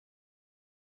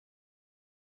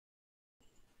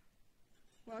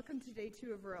Welcome to day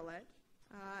 2 of Rural Ed,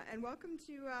 and welcome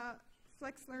to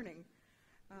Flex Learning.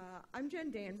 I'm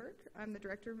Jen Danberg. I'm the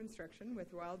Director of Instruction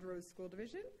with Wild Rose School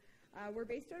Division. We're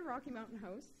based out of Rocky Mountain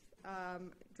House,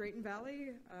 Drayton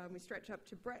Valley. We stretch up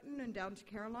to Breton and down to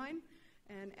Caroline,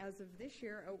 and as of this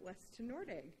year, out west to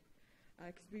Nordegg,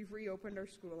 because we've reopened our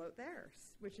school out there,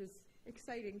 which is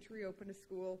exciting to reopen a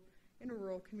school in a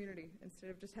rural community instead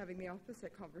of just having the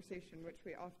opposite conversation, which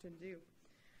we often do.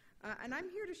 And I'm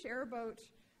here to share about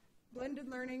blended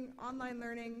learning, online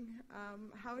learning,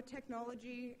 how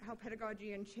technology, how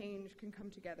pedagogy and change can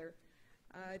come together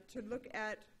to look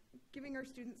at giving our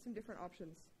students some different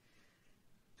options.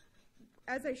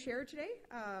 As I share today,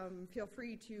 feel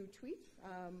free to tweet.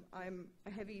 I'm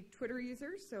a heavy Twitter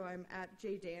user, so I'm at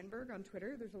jdanberg on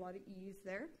Twitter. There's a lot of E's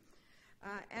there.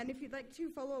 And if you'd like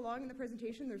to follow along in the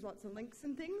presentation, there's lots of links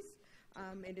and things.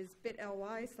 It is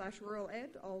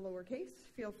bit.ly/ruraled, all lowercase.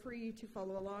 Feel free to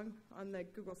follow along on the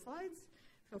Google Slides.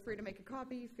 Feel free to make a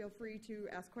copy. Feel free to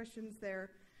ask questions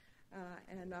there.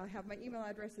 And I'll have my email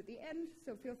address at the end,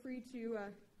 so feel free to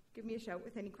give me a shout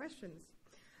with any questions.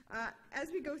 As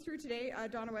we go through today,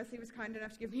 Donna Wesley was kind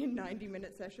enough to give me a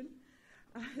 90-minute session.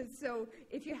 So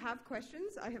if you have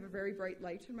questions, I have a very bright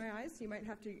light in my eyes, so you might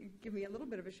have to give me a little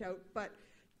bit of a shout, but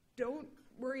don't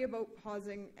worry about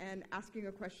pausing and asking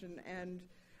a question. And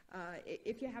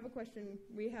if you have a question,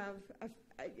 we have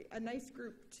a nice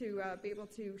group to be able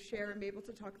to share and be able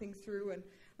to talk things through. And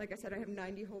like I said, I have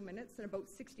 90 whole minutes and about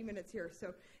 60 minutes here.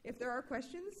 So if there are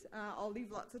questions, I'll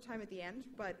leave lots of time at the end,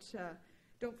 but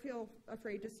don't feel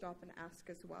afraid to stop and ask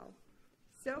as well.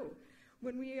 So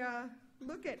when we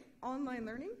look at online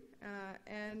learning,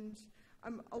 and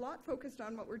I'm a lot focused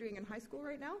on what we're doing in high school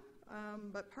right now,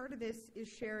 but part of this is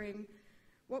sharing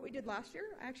what we did last year.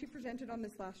 I actually presented on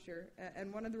this last year,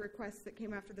 and one of the requests that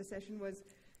came after the session was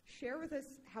share with us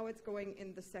how it's going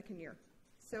in the second year.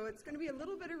 So it's going to be a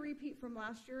little bit of repeat from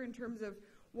last year in terms of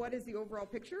what is the overall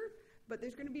picture, but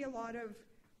there's going to be a lot of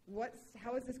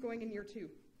how is this going in year 2,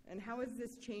 and how is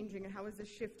this changing, and how is this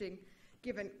shifting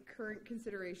given current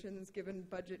considerations, given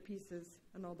budget pieces,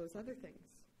 and all those other things.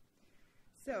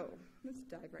 So let's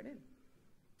dive right in.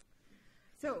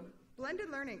 So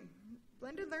blended learning.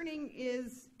 Blended learning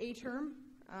is a term.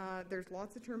 There's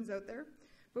lots of terms out there.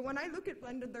 But when I look at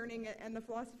blended learning and the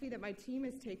philosophy that my team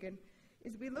has taken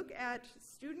is we look at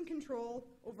student control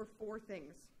over 4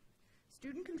 things.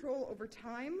 Student control over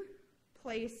time,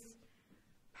 place,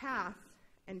 path,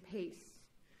 and pace.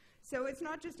 So it's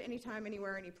not just any time,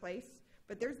 anywhere, any place,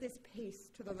 but there's this pace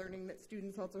to the learning that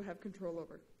students also have control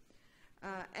over.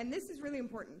 And this is really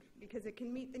important because it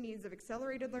can meet the needs of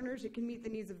accelerated learners. It can meet the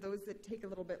needs of those that take a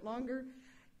little bit longer.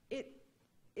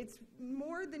 It's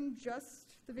more than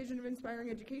just the vision of inspiring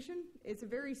education. It's a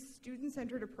very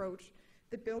student-centered approach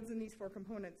that builds in these 4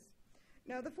 components.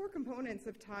 Now, the 4 components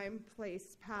of time,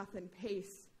 place, path, and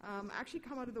pace actually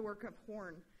come out of the work of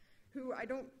Horn, who I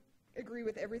don't agree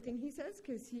with everything he says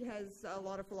because he has a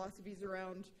lot of philosophies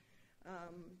around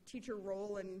teacher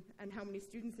role and how many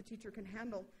students a teacher can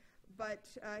handle. But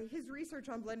his research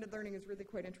on blended learning is really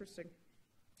quite interesting.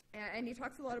 And he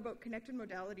talks a lot about connected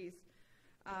modalities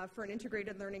for an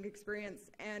integrated learning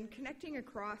experience and connecting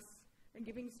across and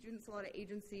giving students a lot of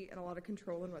agency and a lot of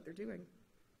control in what they're doing.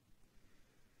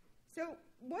 So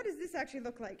what does this actually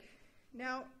look like?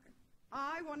 Now,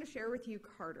 I want to share with you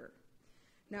Carter.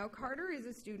 Now, Carter is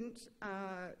a student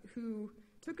who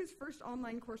took his first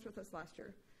online course with us last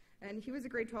year. And he was a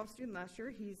grade 12 student last year.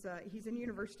 He's in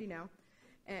university now.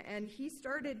 And he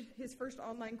started his first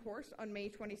online course on May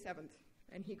 27th,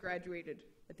 and he graduated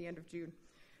at the end of June.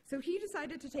 So he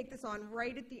decided to take this on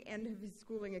right at the end of his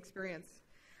schooling experience.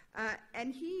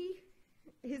 And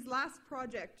his last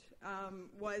project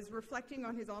was reflecting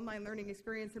on his online learning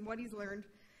experience and what he's learned.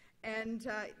 And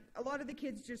a lot of the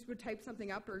kids just would type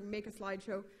something up or make a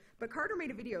slideshow. But Carter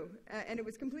made a video, and it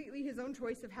was completely his own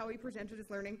choice of how he presented his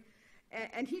learning.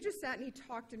 And he just sat and he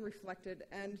talked and reflected.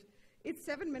 And it's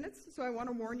 7 minutes, so I want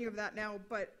to warn you of that now,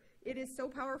 but it is so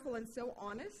powerful and so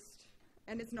honest,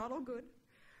 and it's not all good,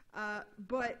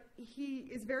 but he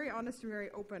is very honest and very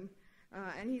open,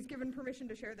 and he's given permission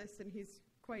to share this, and he's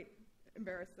quite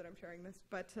embarrassed that I'm sharing this,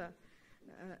 but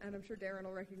and I'm sure Darren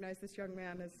will recognize this young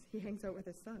man as he hangs out with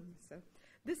his son. So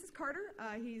this is Carter.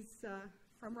 He's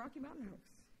from Rocky Mountain House.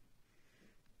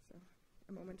 So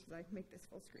a moment as I make this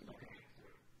full screen.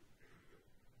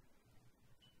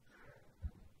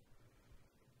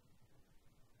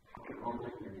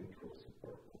 Online learning tools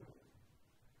support.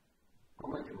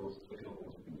 Online tools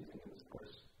available to be used in this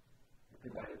course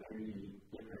provide very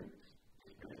different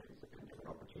experiences and different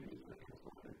opportunities for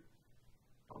hands-on.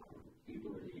 The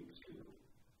ability to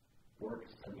work,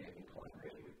 study, and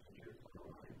collaborate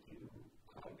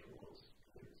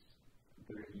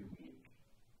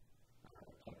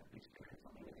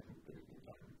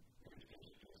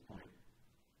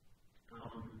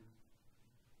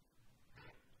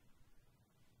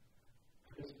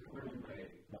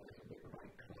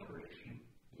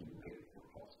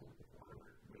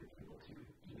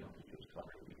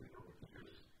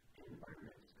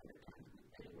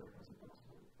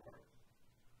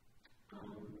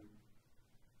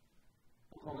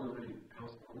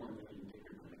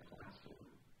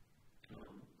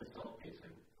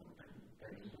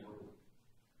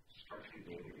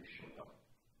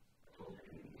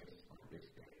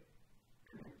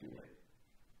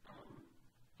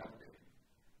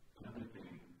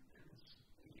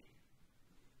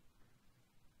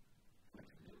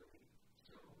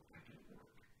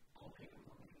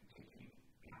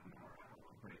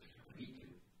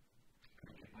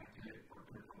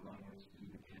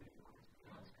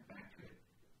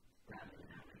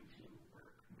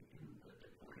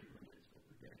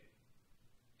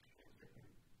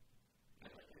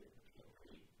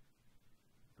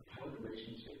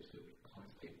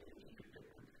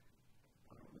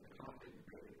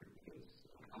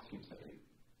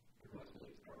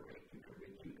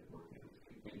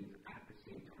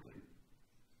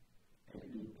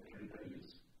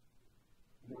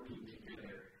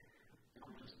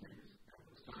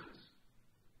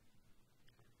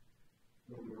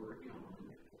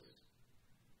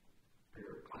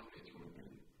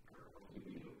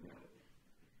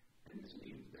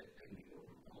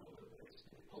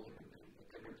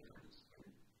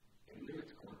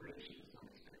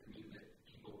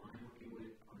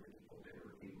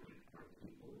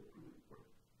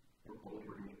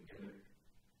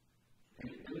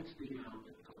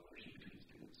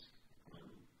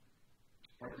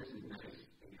this is nice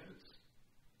because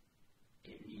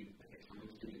it means that some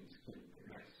students can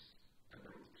progress at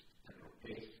their own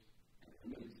pace, and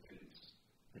many students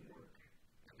can work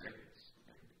at their pace.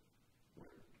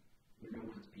 No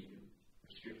one's being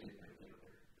restricted by the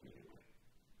other in any way.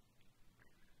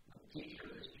 Teacher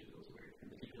relationships where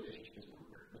the teacher relationships won't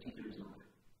work. The teacher is not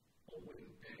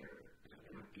always there.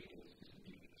 They're not getting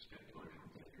specific perspective on how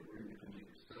things are learning to do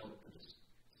yourself. There's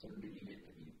somebody you get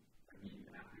to be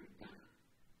after you've done it.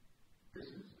 This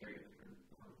is very different.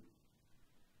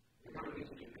 The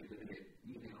congregation is going to get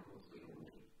email mostly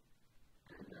only.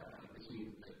 And this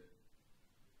means that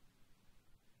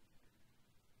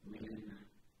when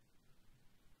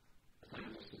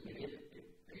assignments are submitted,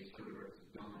 they sort of are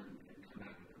done and come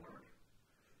back with their work.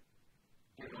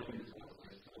 And often it's also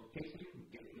self-pacing,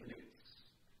 getting minutes,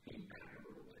 feedback a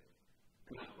little bit.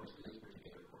 And of course, in this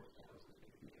particular course, that was the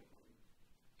big deal.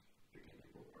 Your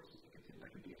technical courses, like I said, that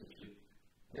could be essentially.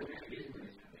 What it is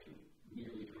nice having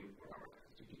nearly 24 hours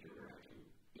to teach your interaction.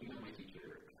 Even my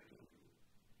teacher, I can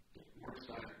get more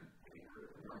stuff, or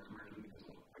mark marking because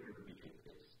I'll quicker because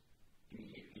it's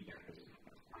immediate feedback is not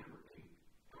much time working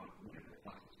on whenever the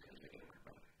class is going to take it out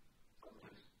by. So it's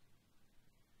nice.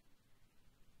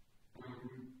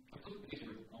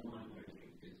 Association with online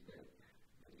learning is that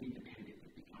it's independent.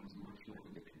 It becomes much more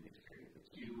independent experience.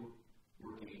 It's you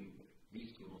working with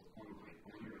these tools online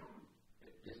on your own,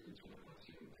 at distance from the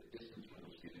classroom, at distance from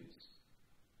the students,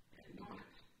 and not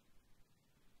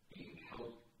being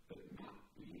helped, but not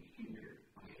being hindered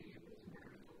by any of those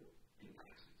environmental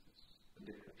impacts. It's a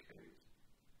different experience.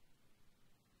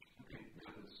 Okay,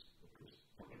 that was the first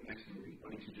topic. Next, we're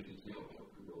going to do detail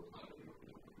about Google Cloud and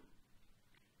open up.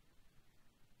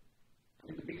 I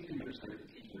think the biggest thing to understand as a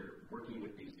teacher working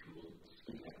with these tools,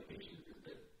 these applications, is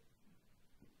that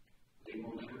they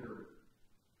will never,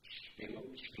 they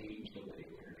won't change the way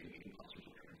learning in classrooms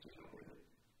or practice over it.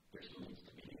 There still needs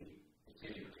to be a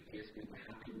decision like this is going to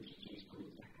happen, teaching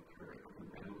schools that can occur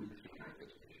around this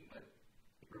education, but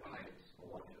it provides a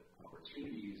lot of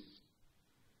opportunities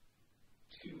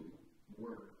to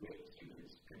work with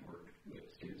students and work with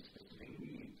students' specific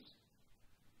needs.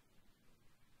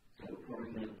 So, for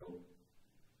example,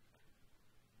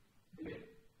 with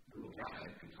Google Drive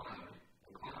and Cloud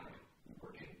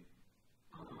working,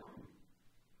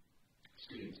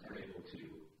 students are able to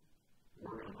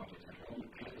work on projects at home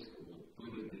and at school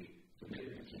fluidly, submit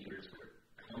to teachers for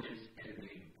comments,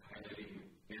 editing, highlighting,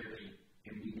 very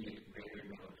immediate,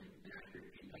 very relevant, and accurate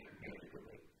feedback very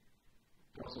quickly.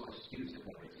 Also, as students have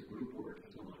already to group work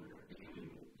is no longer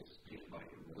becoming this piece by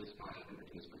the list file and the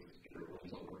case by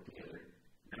everyone's all work together.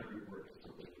 Now group work is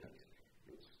something that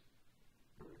it's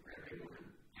for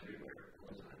everyone, everywhere,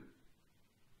 all the time.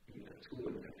 In at school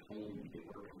and at home, you can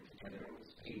work together on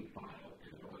the same file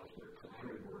and it allows for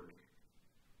collaborative work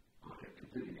on a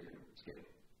completely different scale.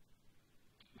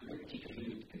 Another key thing you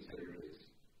need to consider is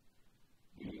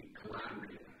the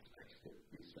collaborative aspects that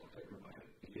these software provide,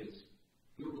 because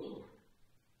Google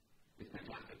is a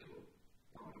fantastic tool.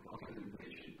 All kinds of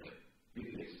information, but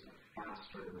maybe it's a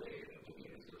faster way of looking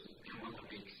at sources. And while that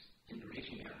makes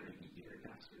information gathering easier and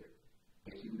faster,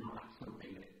 it's not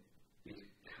something that is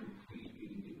completely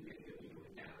new that we go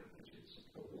to gather, which is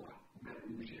a lot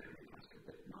revolutionary faster,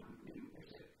 but not new per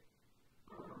se.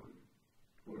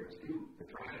 Whereas the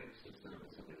Drive system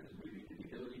is something that's moving to the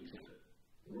ability to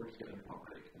work together and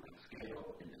operate on that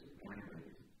scale in this environment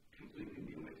is completely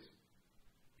new. It's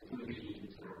one of the things you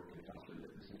consider working faster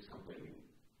that this is something,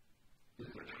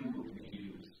 this is a tool to be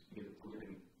used with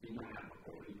learning did not have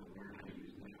before people learn how to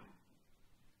use now.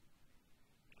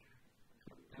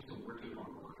 So that's the working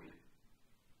online.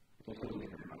 It's a totally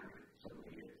different environment,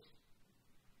 suddenly it's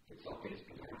self-paced,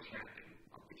 but not distracting,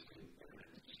 obviously, but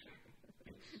it's distracting.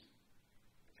 It's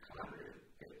collaborative,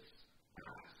 it's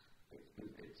fast,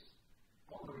 it's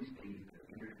all of these things that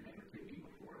the internet never could do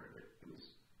before, that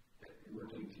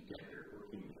working together,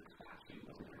 working in a classroom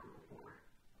wasn't ever before.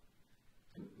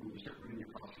 So when you start bringing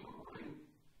your classroom online,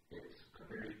 it's a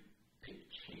very big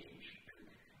change.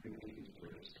 And the thing to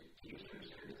understand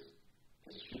is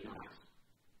this should not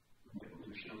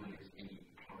revolutionize any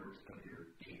parts of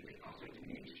your day-to-day classroom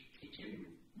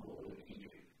teaching, mobile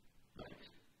teaching. But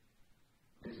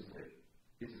this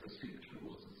is a suite of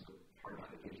tools, this is a part of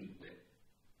applications that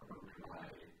are going to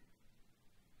provide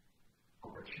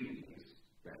opportunities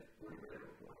that weren't there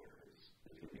before. It's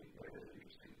going to be very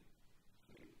interesting.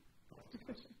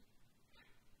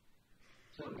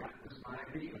 So that was my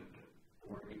video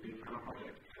for a big final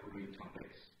project covering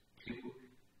topics 2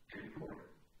 and 4.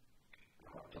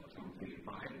 Topics 1, 3, and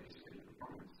 5 is student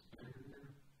performance. And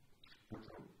that's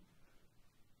all.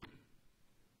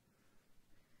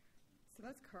 So So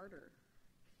that's Carter.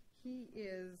 He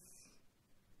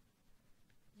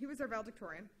was our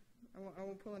valedictorian. I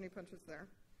won't pull any punches there.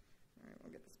 All right,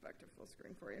 we'll get this back to full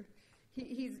screen for you.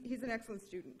 He's an excellent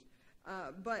student,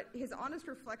 but his honest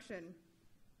reflection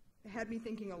had me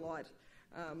thinking a lot.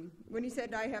 When he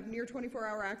said, I have near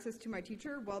 24-hour access to my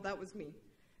teacher, well, that was me,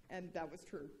 and that was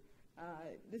true.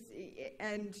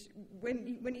 And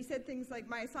when he said things like,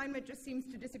 my assignment just seems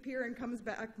to disappear and comes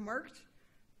back marked,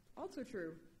 also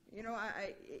true. You know,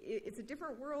 it's a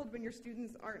different world when your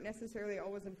students aren't necessarily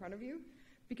always in front of you,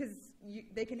 because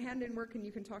they can hand in work and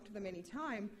you can talk to them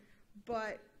anytime,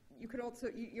 but you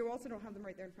also don't have them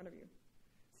right there in front of you.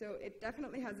 So it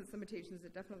definitely has its limitations,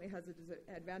 it definitely has its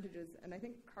advantages, and I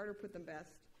think Carter put them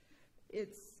best.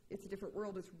 It's a different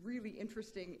world, it's really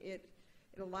interesting. It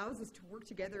allows us to work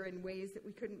together in ways that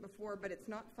we couldn't before, but it's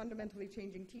not fundamentally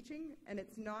changing teaching, and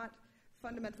it's not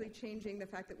fundamentally changing the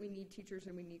fact that we need teachers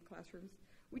and we need classrooms.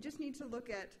 We just need to look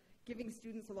at giving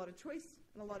students a lot of choice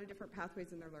and a lot of different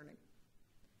pathways in their learning.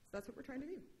 So that's what we're trying to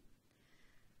do.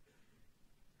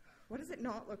 What does it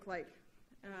not look like?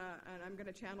 And I'm going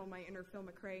to channel my inner Phil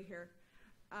McRae here.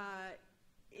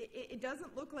 It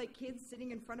doesn't look like kids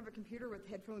sitting in front of a computer with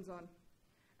headphones on.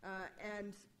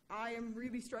 And I am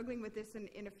really struggling with this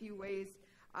in a few ways.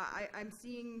 I'm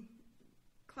seeing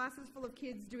classes full of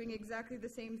kids doing exactly the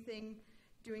same thing,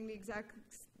 doing the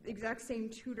exact same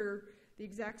tutor, the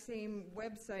exact same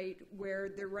website, where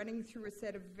they're running through a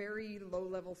set of very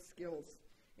low-level skills.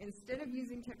 Instead of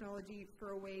using technology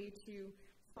for a way to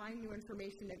find new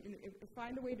information and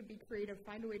find a way to be creative,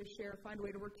 find a way to share, find a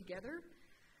way to work together,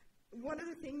 one of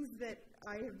the things that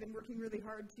I have been working really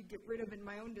hard to get rid of in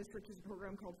my own district is a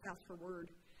program called Fast for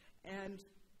Word. And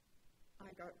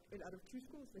I got it out of 2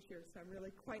 schools this year, so I'm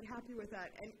really quite happy with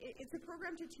that. And it's a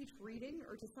program to teach reading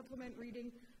or to supplement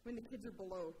reading when the kids are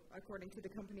below, according to the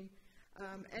company.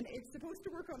 And it's supposed to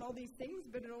work on all these things,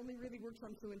 but it only really works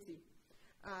on fluency.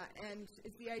 And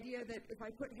it's the idea that if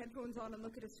I put headphones on and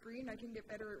look at a screen, I can get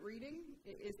better at reading.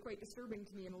 It is quite disturbing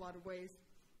to me in a lot of ways.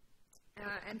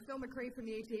 And Phil McRae from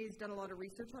the ATA has done a lot of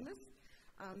research on this.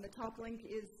 The top link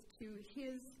is to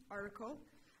his article,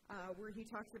 where he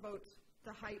talks about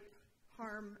the hype,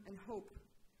 harm, and hope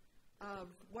of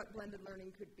what blended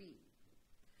learning could be.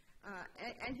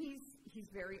 And he's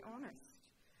very honest.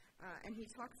 And he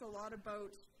talks a lot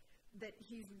about that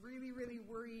he's really, really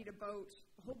worried about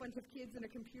a whole bunch of kids in a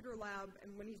computer lab,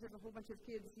 and when he says a whole bunch of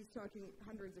kids, he's talking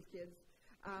hundreds of kids,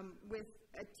 with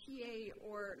a TA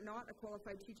or not a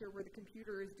qualified teacher where the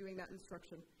computer is doing that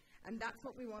instruction. And that's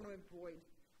what we want to avoid.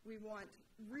 We want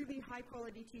really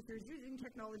high-quality teachers using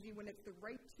technology when it's the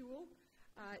right tool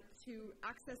to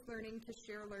access learning, to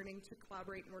share learning, to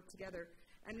collaborate and work together.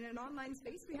 And in an online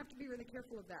space, we have to be really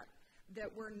careful of that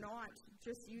we're not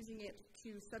just using it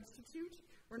to substitute.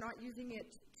 We're not using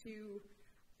it to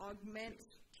augment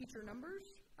teacher numbers.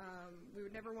 We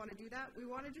would never want to do that. We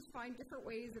want to just find different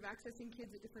ways of accessing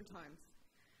kids at different times.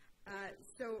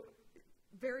 So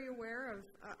very aware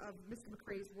of Mr.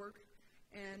 McRae's work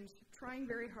and trying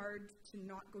very hard to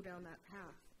not go down that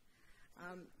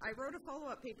path. I wrote a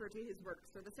follow-up paper to his work.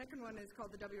 So the second one is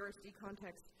called the WRSD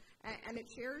Context, and it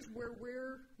shares where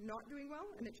we're not doing well,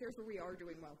 and it shares where we are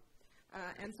doing well,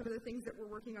 and some of the things that we're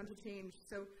working on to change.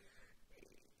 So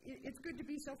it's good to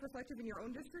be self-reflective in your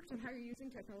own district and how you're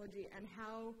using technology and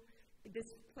how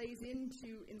this plays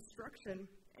into instruction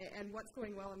and what's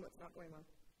going well and what's not going well.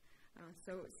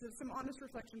 So some honest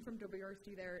reflection from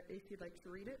WRSD there if you'd like to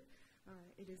read it.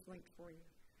 It is linked for you.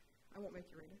 I won't make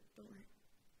you read it, don't worry.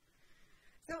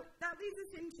 So that leads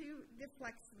us into the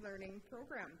Flex Learning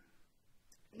program.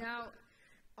 Now,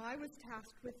 I was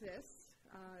tasked with this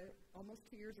almost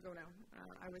 2 years ago now.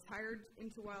 I was hired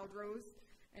into Wild Rose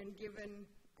and given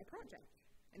a project,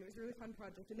 and it was a really fun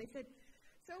project. And they said,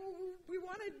 so we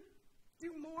want to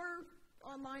do more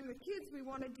online with kids. We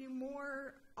want to do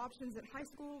more options at high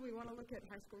school. We want to look at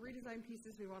high school redesign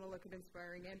pieces. We want to look at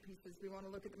inspiring end pieces. We want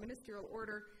to look at the ministerial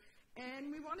order.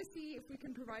 And we want to see if we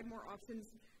can provide more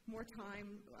options, more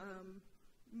time,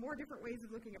 more different ways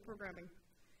of looking at programming.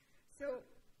 So,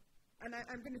 and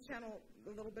I'm going to channel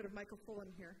a little bit of Michael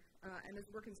Fullen here and his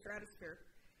work in Stratosphere.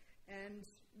 And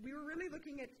we were really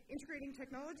looking at integrating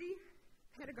technology,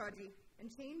 pedagogy, and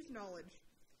change knowledge,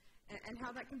 and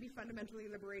how that can be fundamentally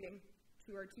liberating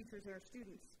to our teachers and our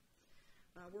students.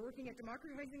 We're working at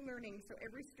democratizing learning so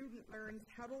every student learns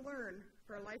how to learn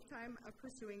for a lifetime of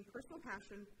pursuing personal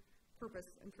passion,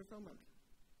 purpose, and fulfillment.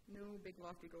 No big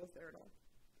lofty goals there at all.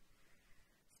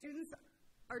 Students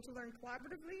are to learn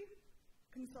collaboratively,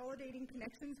 consolidating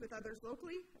connections with others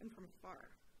locally and from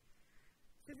afar.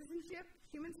 Citizenship,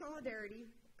 human solidarity,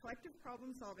 collective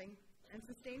problem solving, and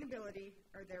sustainability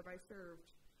are thereby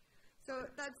served. So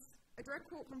that's a direct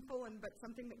quote from Fullen, but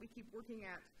something that we keep working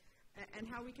at, and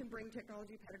how we can bring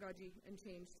technology, pedagogy, and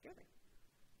change together.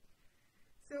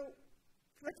 So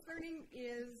Flex Learning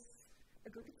is a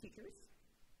group of teachers.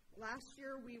 Last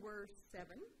year we were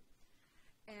 7,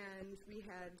 and we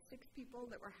had 6 people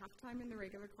that were half-time in the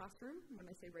regular classroom. When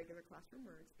I say regular classroom,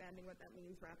 we're expanding what that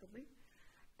means rapidly.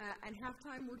 And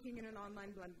half-time working in an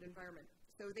online blended environment.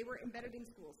 So they were embedded in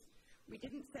schools. We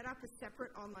didn't set up a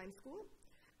separate online school.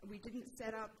 We didn't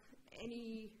set up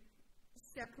any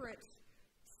separate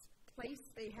place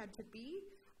they had to be.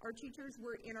 Our teachers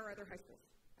were in our other high schools.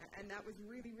 And that was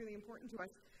really, really important to us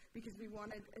because we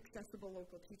wanted accessible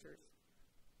local teachers.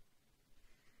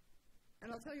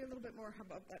 And I'll tell you a little bit more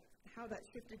about that, how that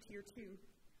shifted to year 2.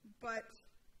 But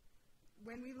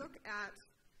when we look at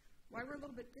why we're a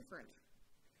little bit different,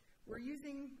 we're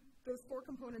using those 4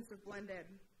 components of Blend Ed,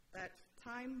 that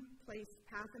time, place,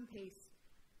 path, and pace,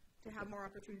 to have more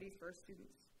opportunities for our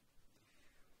students.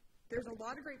 There's a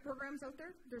lot of great programs out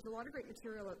there. There's a lot of great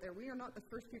material out there. We are not the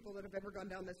first people that have ever gone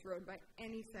down this road by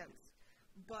any sense.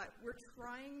 But we're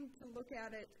trying to look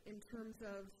at it in terms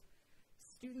of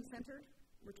student-centered.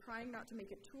 We're trying not to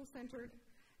make it tool-centered.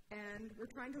 And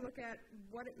we're trying to look at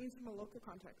what it means from a local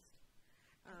context.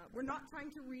 We're not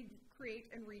trying to recreate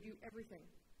and redo everything.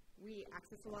 We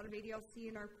access a lot of ADLC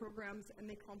in our programs, and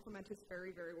they complement us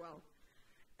very, very well.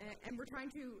 And we're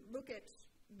trying to look at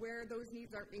where those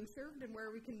needs aren't being served and where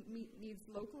we can meet needs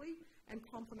locally and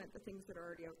complement the things that are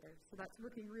already out there. So that's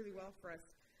working really well for us.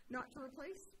 Not to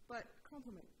replace, but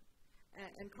complement.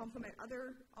 And complement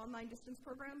other online distance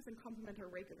programs and complement our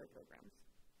regular programs,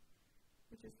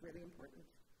 which is really important.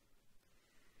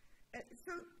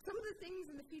 So some of the things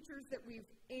and the features that we've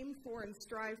aimed for and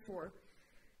strive for,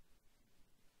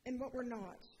 and what we're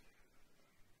not.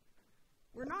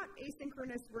 We're not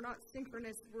asynchronous, we're not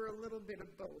synchronous, we're a little bit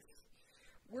of both.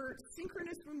 We're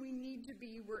synchronous when we need to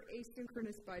be, we're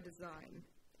asynchronous by design.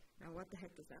 Now what the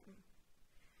heck does that mean?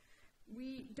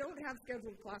 We don't have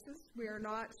scheduled classes.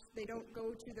 They don't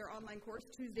go to their online course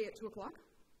Tuesday at 2 o'clock.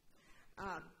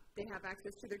 They have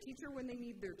access to their teacher when they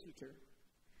need their teacher.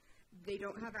 They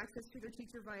don't have access to their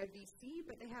teacher via VC,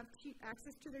 but they have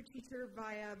access to their teacher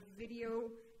via video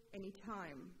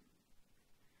anytime.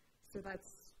 So that's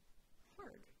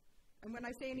hard. And when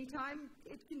I say anytime,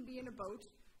 it can be in a boat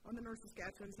on the North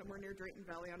Saskatchewan somewhere near Drayton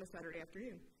Valley on a Saturday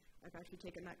afternoon. I've actually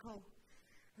taken that call.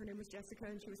 Her name was Jessica,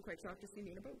 and she was quite shocked to see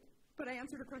me in a boat. But I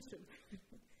answered her question.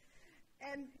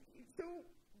 And so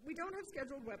we don't have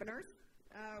scheduled webinars.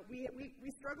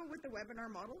 We struggle with the webinar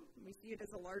model. We see it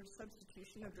as a large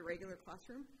substitution of the regular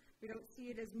classroom. We don't see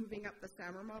it as moving up the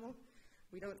SAMR model.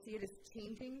 We don't see it as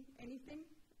changing anything.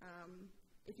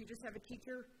 If you just have a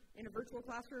teacher in a virtual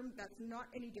classroom, that's not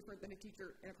any different than a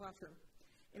teacher in a classroom.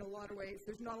 In a lot of ways,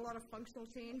 there's not a lot of functional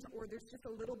change, or there's just a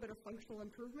little bit of functional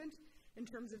improvement in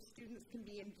terms of students can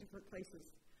be in different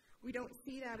places. We don't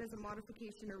see that as a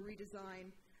modification or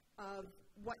redesign of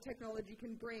what technology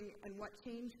can bring and what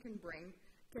change can bring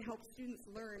to help students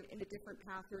learn in a different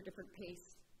path or a different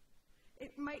pace.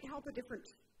 It might help a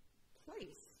different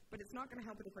place, but it's not going to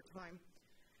help a different time.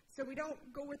 So we don't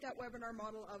go with that webinar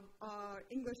model of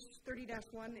English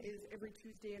 30-1 is every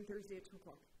Tuesday and Thursday at 2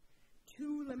 o'clock.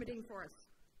 Too limiting for us.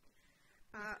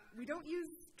 We don't use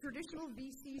traditional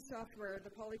VC software, the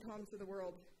Polycoms of the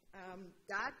world.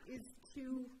 That is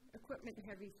too equipment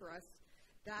heavy for us.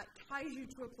 That ties you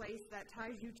to a place, that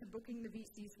ties you to booking the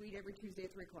VC suite every Tuesday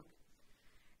at 3 o'clock.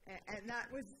 And that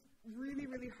was really,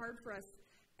 really hard for us.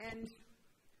 And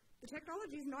the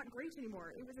technology is not great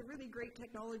anymore. It was a really great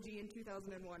technology in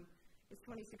 2001. It's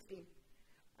 2016.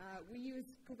 We use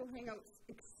Google Hangouts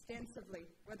extensively,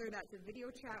 whether that's a video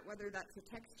chat, whether that's a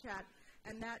text chat,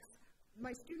 and that's,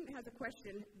 my student has a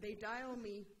question, they dial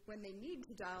me when they need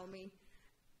to dial me,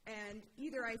 and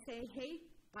either I say, hey,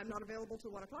 I'm not available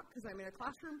till 1 o'clock because I'm in a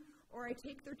classroom, or I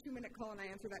take their 2-minute call and I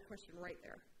answer that question right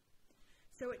there.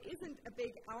 So it isn't a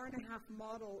big hour-and-a-half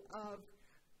model of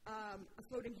a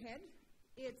floating head.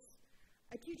 It's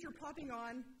a teacher popping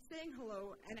on, saying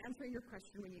hello, and answering your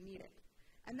question when you need it.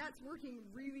 And that's working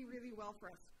really, really well for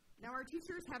us. Now, our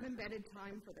teachers have embedded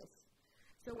time for this.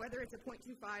 So whether it's a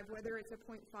 0.25, whether it's a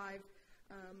 0.5,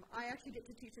 I actually get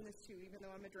to teach in this too, even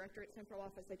though I'm a director at Central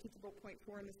Office. I teach about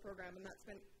 0.4 in this program, and that's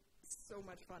been so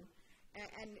much fun.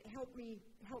 And help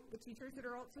the teachers that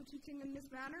are also teaching in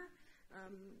this manner.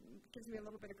 Gives me a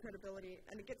little bit of credibility.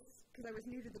 And it gets, because I was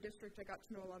new to the district, I got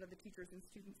to know a lot of the teachers and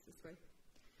students this way.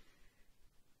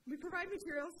 We provide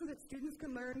materials so that students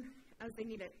can learn as they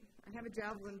need it. I have a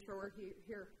javelin thrower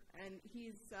here, and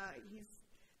he's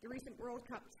the recent World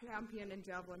Cup champion in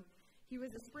javelin. He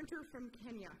was a sprinter from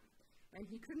Kenya, and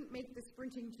he couldn't make the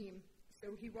sprinting team.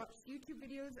 So he watched YouTube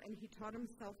videos, and he taught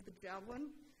himself the javelin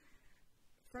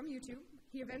from YouTube.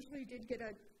 He eventually did get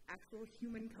an actual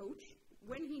human coach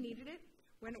when he needed it,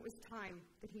 when it was time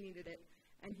that he needed it.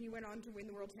 And he went on to win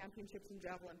the World Championships in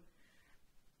javelin,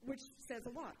 which says a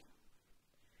lot.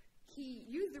 He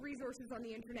used the resources on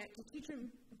the internet to teach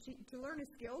him to learn a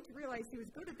skill, to realize he was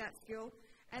good at that skill,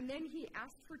 and then he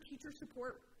asked for teacher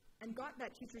support and got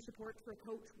that teacher support for a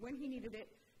coach when he needed it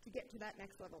to get to that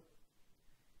next level.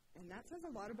 And that says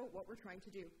a lot about what we're trying to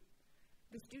do.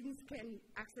 The students can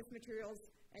access materials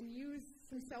and use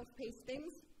some self-paced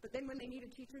things, but then when they need a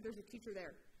teacher, there's a teacher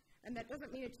there. And that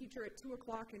doesn't mean a teacher at 2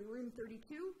 o'clock in room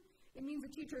 32. It means a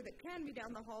teacher that can be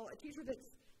down the hall, a teacher that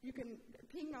you can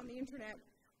ping on the internet,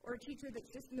 or a teacher that's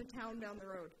just in the town down the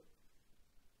road.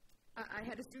 I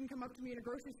had a student come up to me in a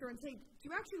grocery store and say, "Do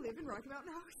you actually live in Rocky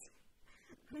Mountain House?"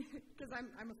 Because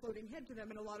I'm a floating head to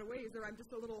them in a lot of ways, or I'm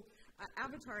just a little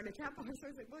avatar in a chat box. So I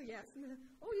was like, "Well, yes." And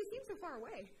 "Oh, you seem so far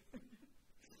away."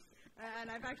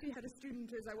 And I've actually had a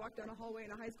student, as I walked down a hallway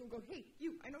in a high school, go, "Hey,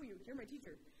 you, I know you, you're my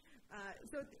teacher."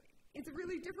 So it's a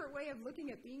really different way of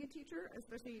looking at being a teacher,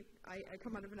 especially I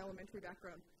come out of an elementary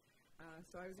background.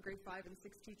 So I was a grade 5 and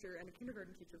 6 teacher and a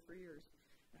kindergarten teacher for years.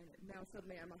 And now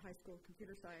suddenly I'm a high school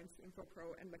computer science, info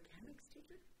pro, and mechanics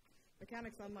teacher.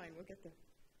 Mechanics online, we'll get there.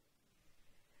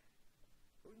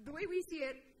 The way we see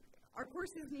it, our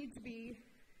courses need to be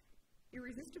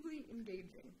irresistibly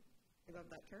engaging. I love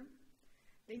that term.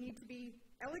 They need to be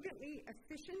elegantly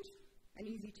efficient and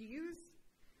easy to use.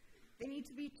 They need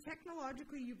to be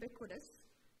technologically ubiquitous,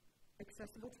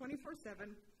 accessible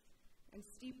 24/7, and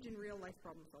steeped in real-life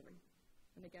problem solving.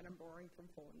 And again, I'm borrowing from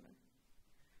Pullman.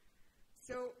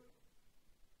 So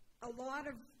a lot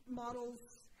of models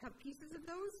have pieces of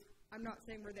those. I'm not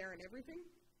saying we're there in everything,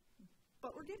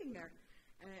 but we're getting there.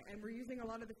 And we're using a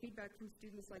lot of the feedback from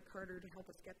students like Carter to help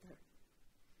us get there.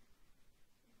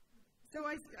 So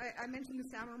I mentioned the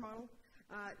SAMR model.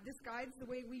 This guides the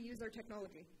way we use our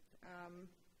technology.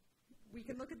 We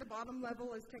can look at the bottom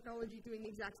level as technology doing the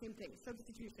exact same thing,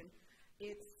 substitution.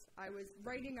 I was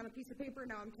writing on a piece of paper,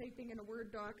 now I'm typing in a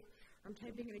Word doc, I'm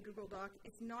typing in a Google Doc.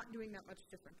 It's not doing that much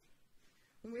different.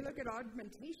 When we look at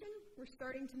augmentation, we're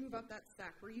starting to move up that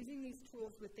stack. We're using these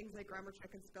tools with things like grammar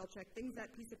check and spell check, things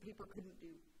that piece of paper couldn't do.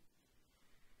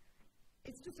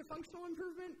 It's just a functional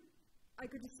improvement. I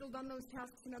could have still done those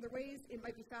tasks in other ways. It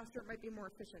might be faster, it might be more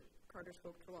efficient. Carter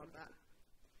spoke to a lot of that.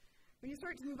 When you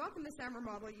start to move up in the SAMR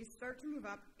model, you start to move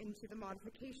up into the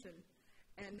modification.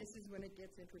 And this is when it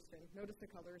gets interesting. Notice the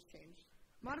color has changed.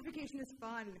 Modification is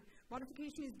fun.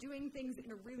 Modification is doing things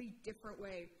in a really different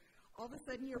way. All of a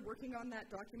sudden, you're working on that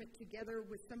document together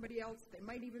with somebody else. They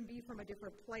might even be from a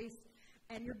different place.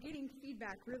 And you're getting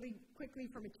feedback really quickly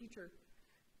from a teacher.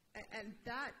 And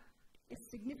that is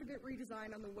significant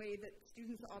redesign on the way that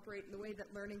students operate and the way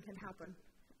that learning can happen.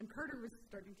 And Carter was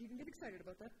starting to even get excited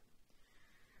about that.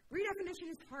 Redefinition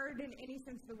is hard in any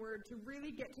sense of the word to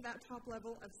really get to that top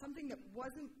level of something that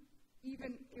wasn't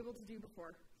even able to do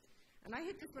before. And I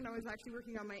hit this when I was actually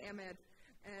working on my MEd.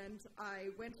 And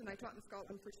I went and I taught in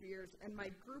Scotland for 2 years, and my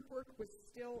group work was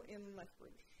still in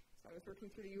Lethbridge. So I was working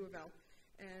through the U of L.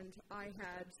 And I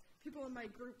had people in my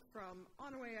group from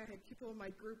Onaway, I had people in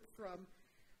my group from,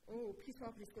 Peace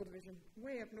Property School Division,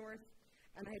 way up north.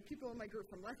 And I had people in my group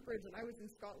from Lethbridge, and I was in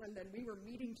Scotland, and we were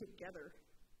meeting together.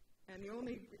 And the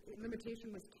only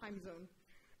limitation was time zone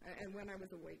and when I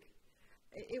was awake.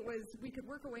 We could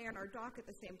work away on our doc at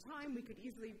the same time. We could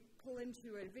easily pull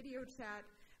into a video chat,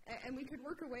 and we could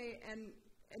work away, and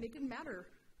it didn't matter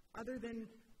other than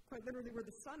quite literally where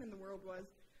the sun in the world was,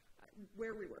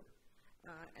 where we were.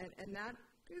 And that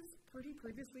is pretty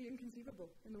previously inconceivable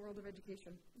in the world of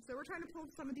education. So we're trying to pull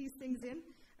some of these things in,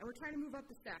 and we're trying to move up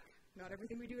the stack. Not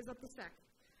everything we do is up the stack.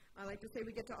 I like to say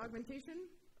we get to augmentation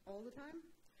all the time.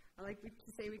 I like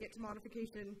to say we get to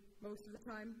modification most of the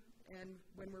time, and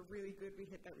when we're really good, we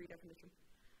hit that redefinition.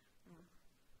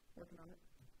 Working on it.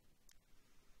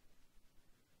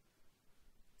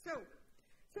 So,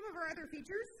 some of our other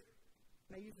features,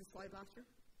 and I used this slide last year,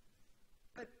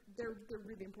 but they're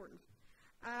really important.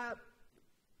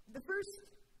 The first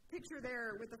picture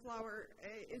there with the flower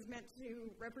is meant to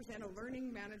represent a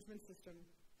learning management system.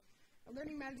 A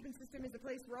learning management system is a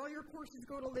place where all your courses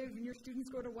go to live and your students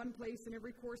go to one place and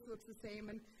every course looks the same,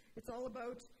 and it's all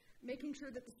about making sure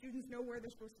that the students know where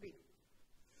they're supposed to be.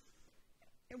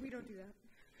 And we don't do that.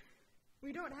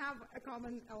 We don't have a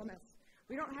common LMS.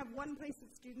 We don't have one place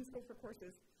that students go for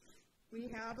courses. We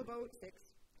have about 6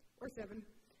 or 7.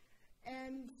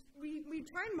 And we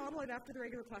try and model it after the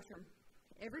regular classroom.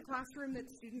 Every classroom that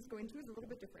students go into is a little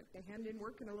bit different. They hand in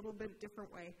work in a little bit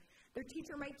different way. Their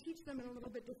teacher might teach them in a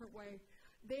little bit different way.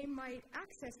 They might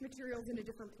access materials in a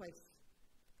different place.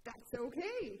 That's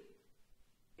okay.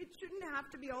 It shouldn't have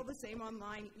to be all the same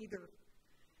online either.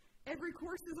 Every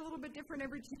course is a little bit different.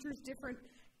 Every teacher is different.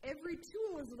 Every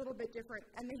tool is a little bit different,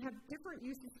 and they have different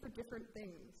uses for different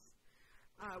things.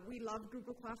 We love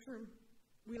Google Classroom.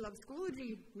 We love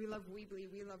Schoology. We love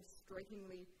Weebly. We love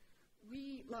Strikingly.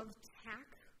 We love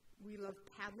TAC. We love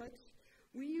Padlet.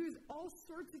 We use all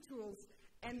sorts of tools,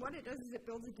 and what it does is it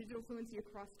builds a digital fluency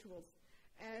across tools.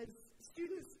 As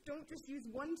students don't just use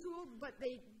one tool, but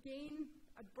they gain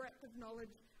a breadth of knowledge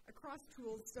across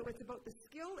tools, so it's about the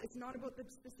skill, it's not about the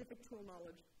specific tool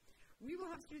knowledge. We will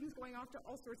have students going off to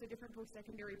all sorts of different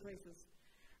post-secondary places.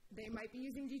 They might be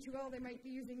using D2L, they might be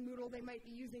using Moodle, they might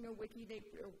be using a wiki. They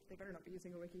better not be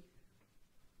using a wiki.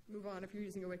 Move on if you're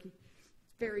using a wiki.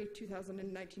 It's very 2000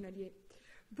 and 1998.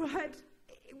 But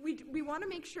we want to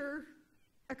make sure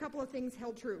a couple of things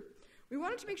held true. We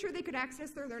wanted to make sure they could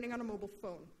access their learning on a mobile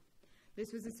phone.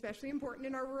 This was especially important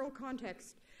in our rural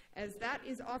context, as that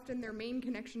is often their main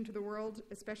connection to the world,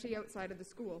 especially outside of the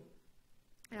school.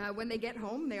 When they get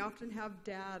home, they often have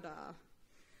data.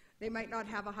 They might not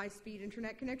have a high-speed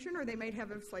internet connection, or they might have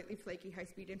a slightly flaky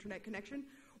high-speed internet connection,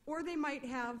 or they might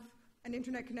have an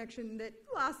internet connection that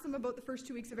lasts them about the first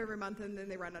 2 weeks of every month, and then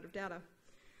they run out of data.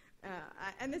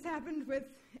 And this happened with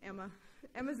Emma.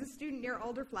 Emma's a student near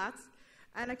Alder Flats,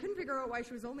 and I couldn't figure out why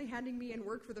she was only handing me in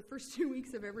work for the first 2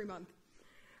 weeks of every month.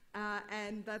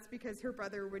 And that's because her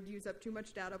brother would use up too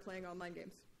much data playing online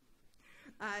games.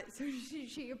 So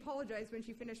she apologized when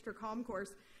she finished her comm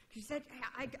course. She said,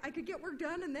 I could get work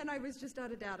done, and then I was just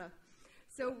out of data.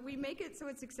 So we make it so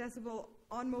it's accessible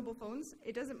on mobile phones.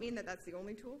 It doesn't mean that that's the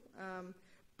only tool,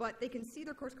 but they can see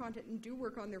their course content and do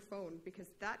work on their phone, because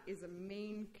that is a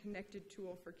main connected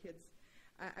tool for kids.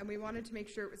 And we wanted to make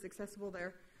sure it was accessible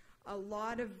there. A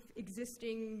lot of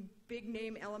existing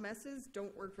big-name LMSs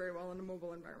don't work very well in a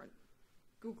mobile environment.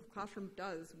 Google Classroom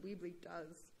does, Weebly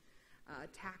does,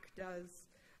 TAC does.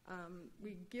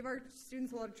 We give our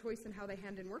students a lot of choice in how they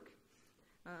hand in work.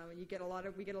 We get a lot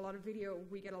of video,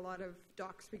 we get a lot of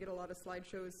docs, we get a lot of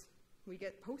slideshows, we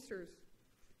get posters,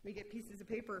 we get pieces of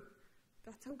paper.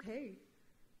 That's okay.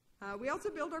 We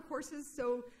also build our courses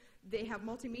so they have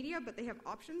multimedia, but they have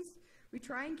options. We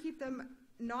try and keep them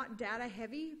not data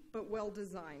heavy, but well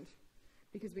designed,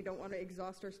 because we don't want to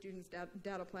exhaust our students'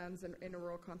 data plans in a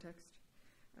rural context.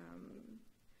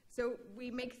 So we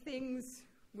make things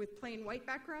with plain white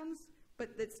backgrounds,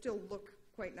 but that still look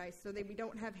quite nice, so that we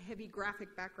don't have heavy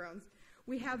graphic backgrounds.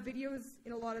 We have videos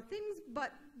in a lot of things,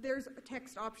 but there's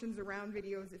text options around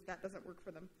videos if that doesn't work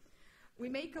for them. We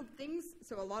make things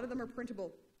so a lot of them are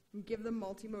printable and give them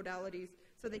multimodalities,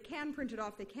 so they can print it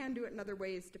off, they can do it in other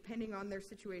ways depending on their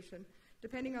situation,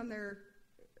 depending on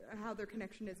how their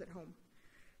connection is at home.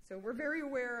 So we're very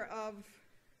aware of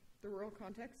the rural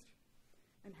context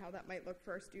and how that might look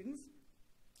for our students.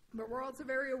 But we're also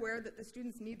very aware that the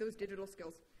students need those digital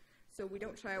skills. So we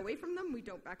don't shy away from them, we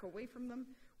don't back away from them.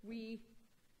 We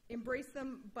embrace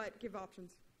them, but give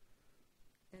options.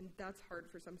 And that's hard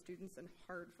for some students and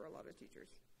hard for a lot of teachers.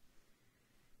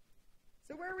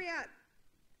 So where are we at?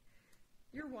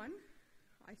 Year one.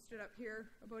 I stood up here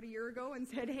about a year ago and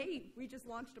said, hey, we just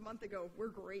launched a month ago. We're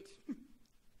great.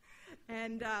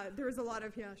 And there was a lot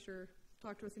of, yeah, sure,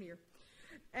 talk to us in a year.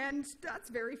 And that's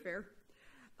very fair.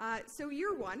 So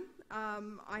year one,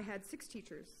 I had 6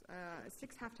 teachers,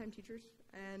 6 half-time teachers,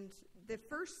 and the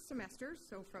first semester,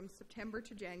 so from September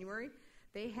to January,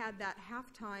 they had that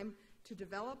half-time to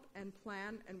develop and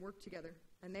plan and work together.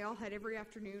 And they all had every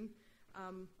afternoon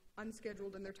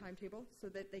unscheduled in their timetable so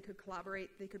that they could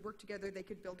collaborate, they could work together, they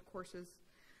could build courses.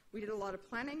 We did a lot of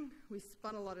planning, we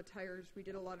spun a lot of tires, we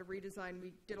did a lot of redesign,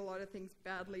 we did a lot of things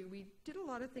badly, we did a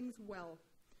lot of things well.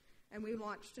 And we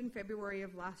launched in February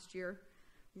of last year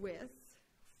with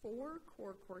 4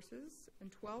 core courses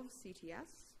and 12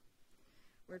 CTS.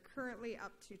 We're currently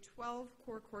up to 12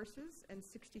 core courses and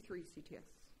 63 CTS.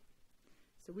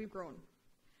 So we've grown.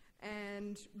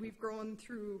 And we've grown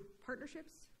through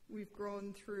partnerships, we've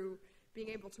grown through being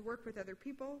able to work with other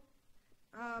people,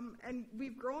 and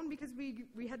we've grown because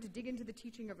we had to dig into the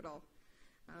teaching of it all.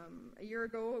 A year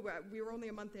ago, we were only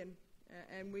a month in,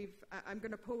 and I'm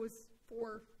going to pose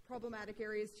 4 problematic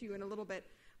areas to you in a little bit.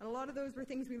 And a lot of those were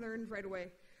things we learned right away.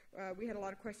 We had a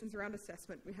lot of questions around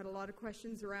assessment. We had a lot of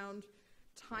questions around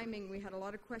timing. We had a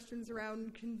lot of questions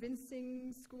around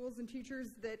convincing schools and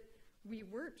teachers that we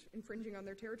weren't infringing on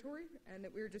their territory and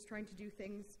that we were just trying to do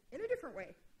things in a different way.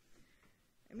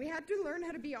 And we had to learn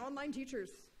how to be online teachers,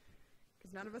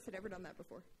 because none of us had ever done that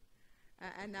before.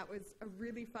 And that was a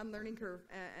really fun learning curve.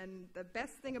 And the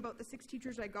best thing about the 6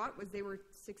 teachers I got was they were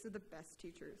 6 of the best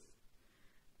teachers.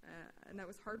 And that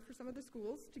was hard for some of the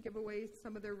schools to give away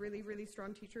some of their really, really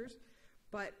strong teachers.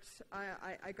 But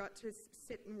I got to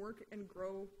sit and work and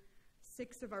grow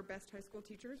 6 of our best high school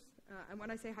teachers. And when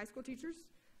I say high school teachers,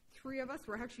 3 of us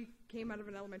actually came out of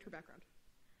an elementary background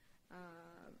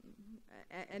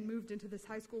and moved into this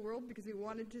high school world because we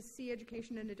wanted to see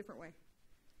education in a different way.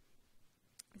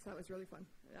 So that was really fun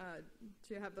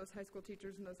to have those high school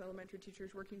teachers and those elementary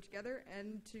teachers working together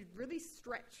and to really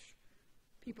stretch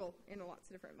people in lots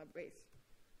of different ways.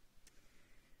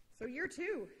 So year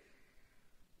 2,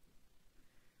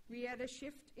 we had a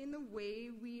shift in the way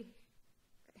we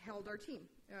held our team.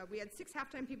 We had 6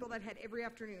 halftime people that had every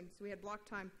afternoon, so we had block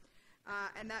time.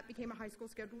 And that became a high school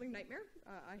scheduling nightmare.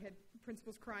 I had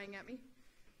principals crying at me,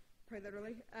 quite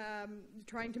literally,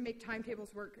 trying to make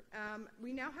timetables work.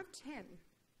 We now have 10.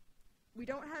 We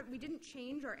didn't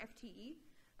change our FTE.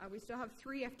 We still have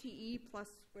 3 FTE plus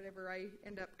whatever I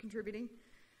end up contributing.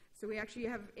 So we actually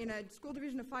have, in a school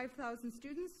division of 5,000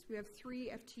 students, we have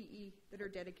 3 FTE that are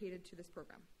dedicated to this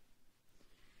program.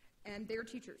 And they're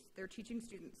teachers. They're teaching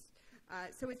students.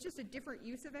 So it's just a different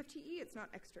use of FTE. It's not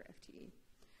extra FTE.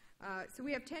 So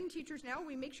we have 10 teachers now.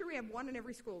 We make sure we have 1 in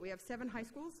every school. We have 7 high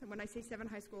schools, and when I say 7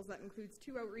 high schools, that includes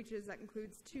 2 outreaches, that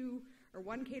includes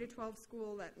 1 K-12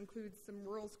 school, that includes some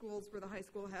rural schools where the high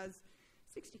school has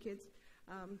 60 kids,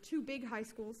 2 big high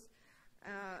schools,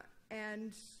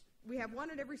 and we have 1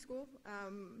 at every school,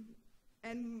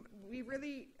 and we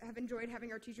really have enjoyed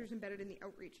having our teachers embedded in the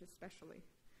outreach especially.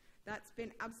 That's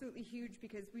been absolutely huge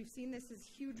because we've seen this as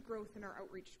huge growth in our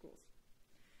outreach schools.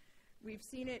 We've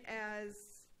seen it as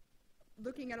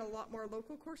looking at a lot more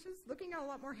local courses, looking at a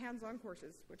lot more hands-on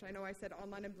courses, which I know I said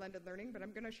online and blended learning, but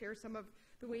I'm going to share some of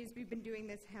the ways we've been doing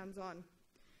this hands-on.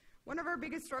 One of our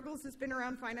biggest struggles has been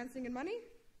around financing and money.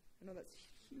 I know that's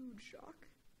a huge shock.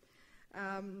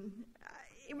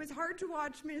 It was hard to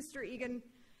watch Minister Egan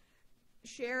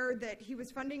share that he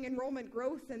was funding enrollment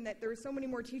growth and that there were so many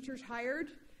more teachers hired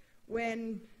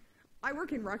when I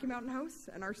work in Rocky Mountain House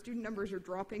and our student numbers are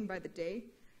dropping by the day.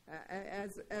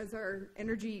 As our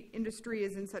energy industry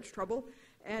is in such trouble,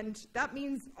 and that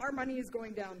means our money is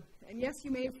going down. And yes,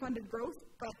 you may have funded growth,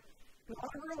 but in a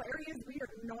lot of rural areas, we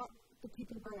are not the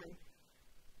people growing.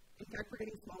 In fact, we're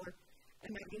getting smaller,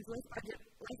 and that means less budget,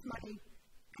 less money,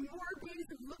 and more ways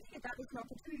of looking at that as an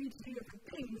opportunity to do different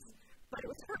things, but it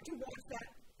was hard to watch that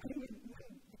when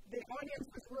the audience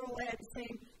was rural ed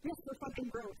saying, yes, we're funding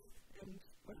growth, and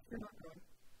what if you're not growing?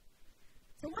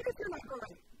 So what if you're not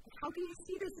growing? How can you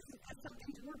see this as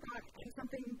something to work on and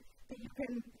something that you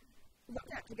can look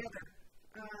at together?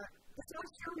 This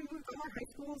last year we moved all our high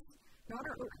schools, not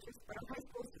our outreaches, but our high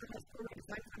schools to the high school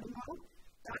redesign funding model.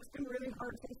 That's been really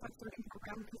hard for the flex learning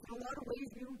program because in a lot of ways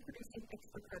we were producing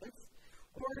extra credits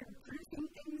or producing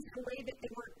things in a way that they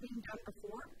weren't being done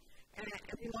before. And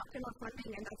we locked in our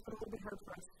funding, and that's been a little bit hard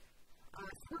for us.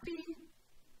 So we're being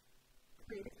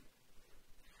creative.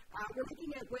 We're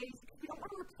looking at ways, because we don't want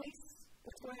to replace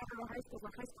what's going on in our high schools.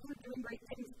 Our high schools are doing great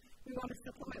things. We want to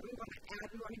supplement, we want to add,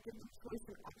 we want to give them choice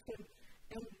and option,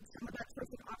 and some of that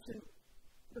choice and option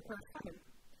requires funding.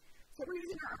 So we're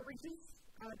using our outreaches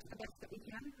to the best that we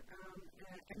can,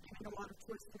 and giving a lot of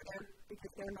choice for them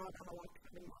because they're not on a locked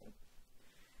funding model.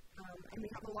 And we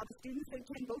have a lot of students that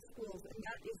attend both schools, and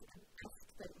that is the best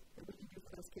thing that we can do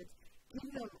for those kids. Give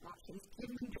them options, give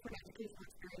them different educational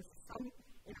experiences, some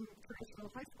in traditional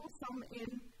high school, some in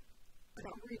an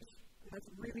outreach. That's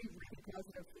really, really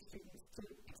positive for students to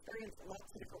experience lots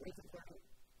of different ways of learning.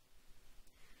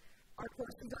 Our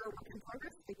courses are a work in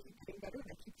progress. They keep getting better.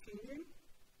 They keep changing.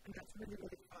 And that's really,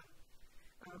 really fun.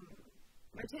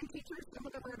 My 10 teachers, some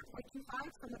of them are at a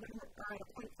 0.25, some of them are at a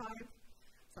 0.5,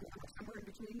 some of them are somewhere in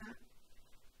between that.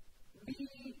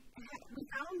 We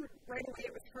found right away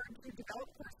it was hard to develop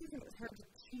courses and it was hard to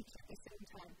teach at the same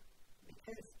time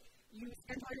because you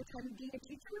spent all your time being a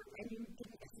teacher and you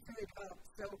didn't necessarily develop.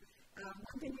 So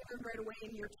one thing we learned right away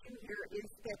in year 2 here is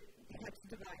that you had to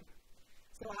divide.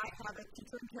 So I have a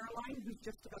teacher in Caroline who's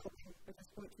just developing with a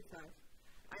 0.25.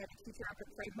 I have a teacher up at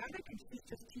Pragmatic and she's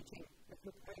just teaching with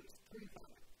a 0.35.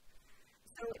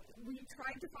 So we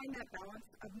tried to find that balance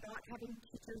of not having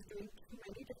teachers doing too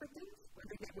many different things,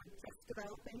 whether they were just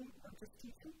developing or just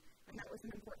teaching, and that was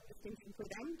an important distinction for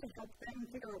them to help them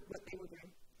figure out what they were doing.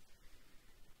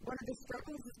 One of the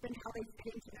struggles has been how they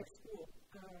fit into their school.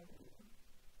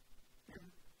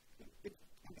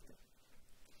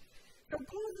 So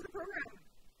goals of the program.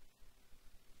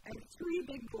 I have 3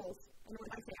 big goals, and when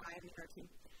I say I mean our team.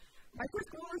 My first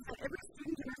goal is that every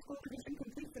student in our school division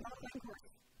completes an online course.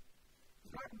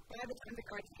 by the time they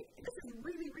graduate. This is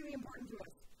really, really important to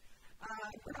us.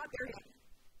 We're not there yet.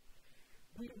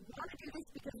 We want to do this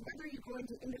because whether you go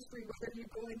into industry, whether you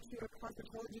go into a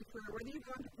cosmetology career, whether you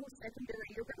go into post-secondary,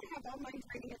 you're going to have online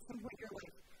training at some point in your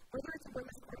life. Whether it's a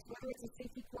women's course, whether it's a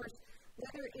safety course,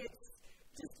 whether it's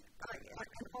just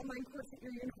an online course at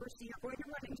your university, you're going to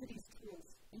run into these tools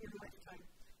in your lifetime.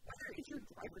 Whether it's your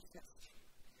driver's test.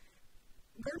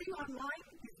 Learning online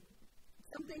is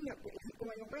something that isn't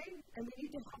going away, and we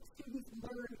need to help students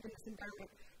learn in this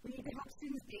environment. We need to help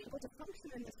students be able to function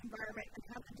in this environment and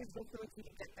have the digital fluency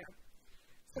to get there.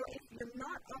 So if you're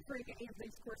not offering any of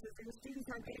these courses, and the students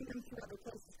aren't getting them through other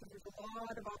places, because there's a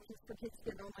lot of options for kids to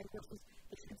get online courses,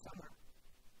 they should somewhere.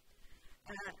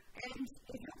 And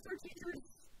it helps our teachers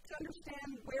to understand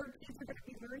where kids are going to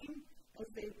be learning as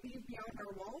they leave beyond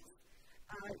our walls.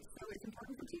 So it's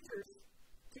important for teachers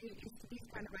to get used to these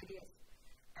kind of ideas.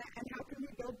 And how can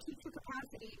we build teacher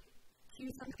capacity to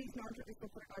use some of these non-traditional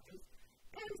pedagogies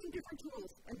and some different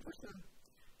tools and push them.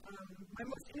 My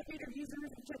most innovative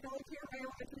users of technology are my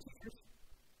elementary teachers.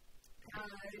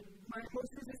 My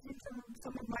most resistant to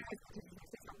some of my high school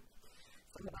teachers.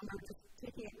 Some of them are just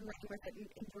taking it and running with it and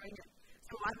enjoying it.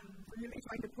 So I'm really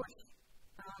trying to push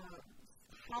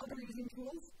how they're using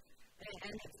tools,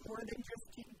 and it's more than just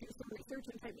do some research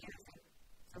and type anything.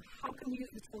 So how can we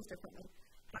use the tools differently?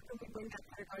 How can we bring that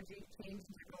pedagogy, change,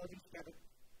 and technology together?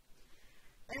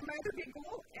 And my other big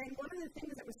goal, and one of the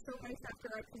things that was so nice after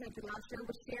I presented last year,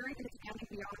 was sharing and expanding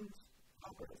beyond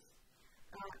Alberta.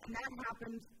 And that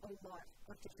happens a lot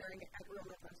after sharing it at Rural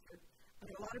Education. I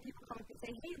mean, a lot of people come up and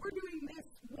say, hey, we're doing this,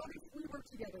 what if we work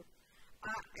together?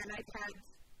 And I've had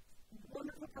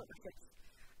wonderful partnerships.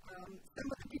 Some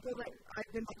of the people that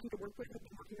I've been lucky to work with have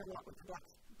been working a lot with the Black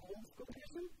Gold School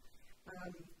Division.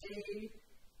 They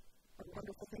are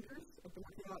wonderful thinkers. I've been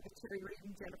working a lot with Terry Reid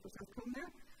and Jennifer Sescombe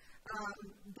there.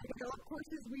 They develop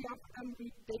courses, we offer them,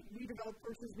 we develop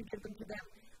courses, we give them to them.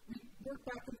 We work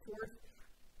back and forth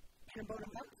in about a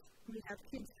month. We have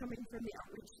kids coming from the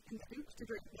outreach in the Duke to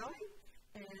Drake Valley,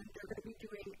 and they're going to be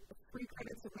doing free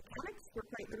credits of mechanics. We're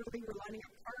quite literally, we're lining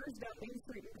up cars down Main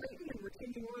Street in Clayton, and we're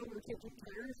changing oil, we're changing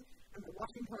tires, and we're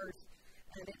washing cars.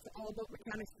 And it's all about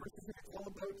mechanics courses, and it's all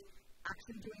about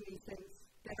actually doing these things.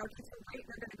 Then our kids are great,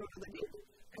 they're going to go to the Duke,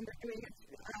 and they're doing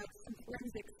some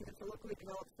forensics, and it's a locally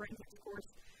developed forensics course,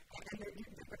 and they're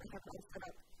going to have it all set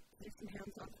up to do some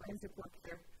hands-on forensic work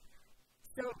there.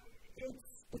 So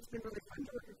it's been really fun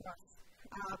to work with us.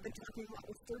 I've been talking a lot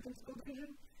with Sturgeon School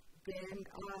Division, been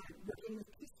working with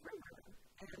Peace River,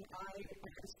 and I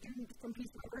had a student from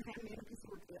Peace River hand me a piece of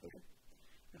work the other day.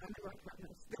 And I'm the right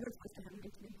partner. They were supposed to hand it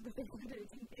to me, but they wanted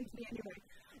it into me anyway.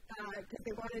 Because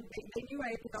they knew I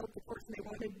had developed the course and they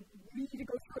wanted me to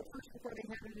go through it first before they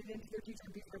handed it into their teacher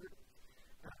in Peace River,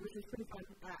 which is pretty fun.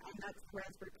 And that's the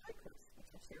Raspberry Pi course, which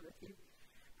I'll share with you.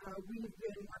 We've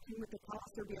been working with the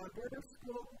Palliser Beyond Border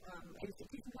School. I used to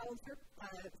teach in Palliser,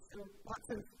 so lots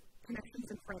of connections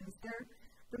and friends there.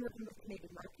 Been working with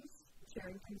Canadian Marquis,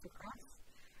 sharing things across.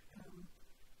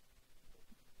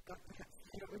 Got to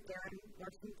hang out with Darren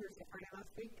Larson Thursday, Friday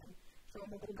last week and show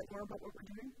him a little bit more about what we're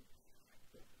doing.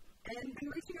 And been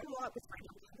reaching out a lot with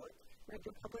Radio Public.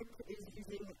 Radio Public is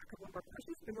using a couple of our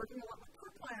courses. Been working a lot with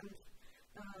Kirkland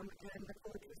and the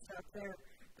poetry stuff there.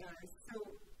 So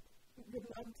we'd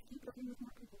love to keep working with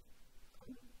more people.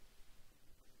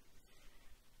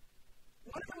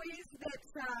 One of the ways that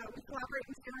we collaborate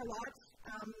and share a lot,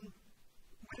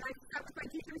 when I sat with my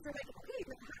teachers, they're like, okay,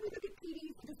 but how do we look at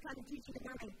PDs and just kind of teaching and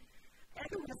learning? And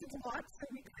it wasn't a lot, so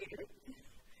we created it.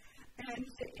 And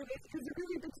it was a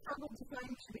really big struggle to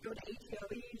find, should we go to ATLE,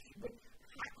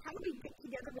 how do we get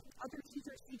together with other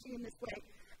teachers teaching in this way?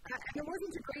 And there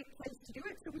wasn't a great place to do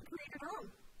it, so we created our own.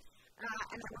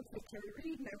 And I worked with Terry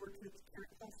Reid, and I worked with Terry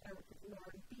Plus, I worked with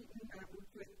Lauren Beaton, and I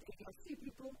worked with ADLC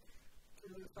people,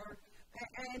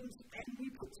 and we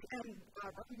put together,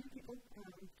 Rocky people,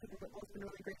 people that have been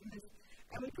really great in this,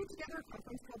 and we put together a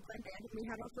conference called Blend Ed, and we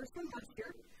had our first one last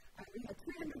year. We had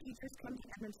 300 teachers come to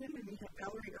Edmonton, and we had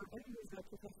Valerie Irvin, who is a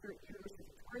professor at University of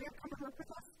Victoria, come and work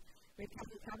with us. We had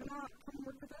Kathy Kavanaugh come and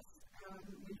work with us.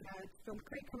 We had Phil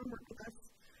McCrae come and work with us.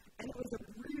 And it was a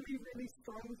really, really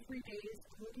strong 3 days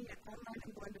of looking at online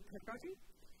and blended pedagogy.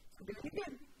 So doing it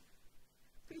again.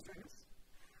 Please join us.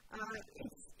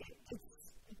 It's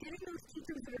getting those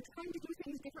teachers that are trying to do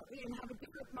things differently and have a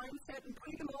different mindset and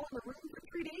putting them all in a room for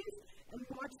 3 days and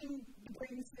watching the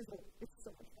brains sizzle. It's so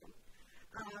much fun.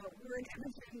 We're in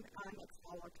Edmonton next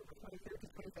fall, October 23rd to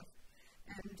 25th.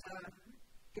 And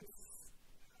it's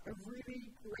a really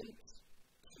great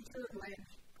teacher-led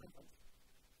conference.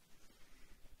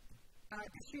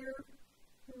 This year,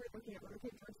 we were looking at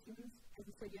rotate our students.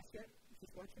 hasn't said yes yet.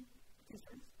 He's watching.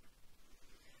 Concerns.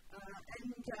 And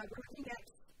we're looking at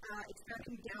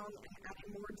expanding down and adding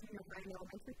more junior high and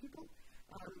elementary people,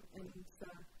 and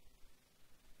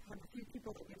have a few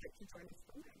people that would like to join us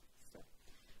from there. So,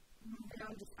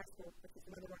 beyond just high school, which is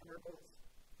another one of our goals.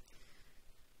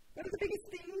 One of the biggest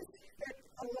things that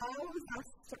allows us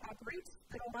to operate,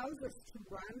 that allows us to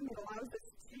run, that allows us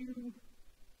to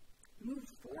move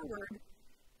forward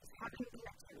is having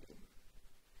connectivity.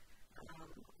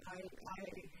 I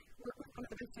work with one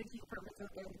of the best IT departments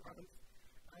out there in the province.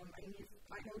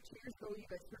 I know 2 years ago you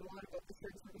guys heard a lot about the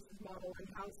shared services model and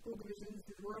how school divisions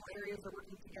in rural areas are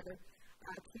working together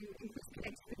to increase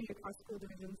connectivity across school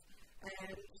divisions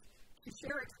and to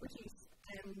share expertise.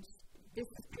 And this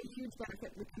is a huge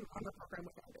benefit we can run a program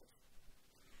without it.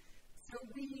 So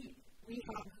we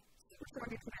have super strong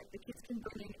internet. The kids can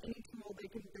bring in any tool.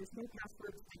 There's no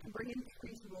passwords. They can bring in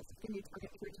free tools if they need to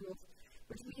get free tools,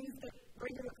 which means that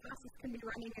regular classes can be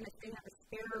running, and if they have a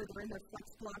spare or they're in their flex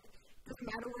block, it doesn't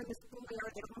matter where the school they are,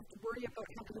 they don't have to worry about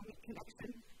having a weak connection.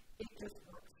 It just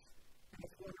works, and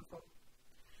it's wonderful.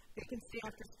 They can stay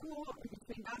after school in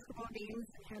between basketball games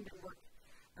and hand in work.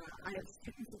 I have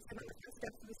students that sit on the front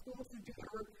steps of the school to do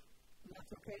their work, and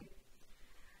that's okay.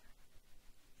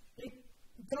 It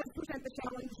does present the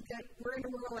challenge that we're in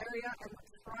a rural area and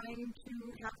we're trying to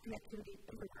have connectivity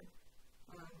everywhere.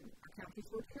 Our county's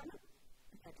working on it.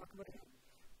 I can't talk about it yet.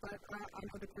 But I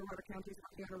know that Clearwater County is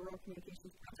working on a rural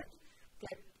communications project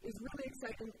that is really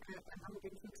exciting and I'm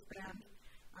hoping to expand.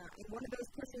 And one of those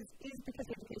pushes is because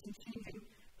education is changing,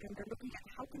 and they're looking at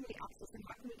how can we access and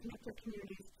how can we connect our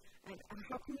communities, and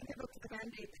how can we live up to the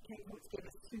mandate that Ken Coates gave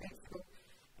us 2 nights ago,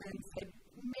 and said,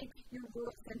 make your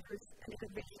rural centers an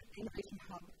innovation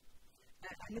hub.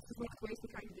 And this is one of the ways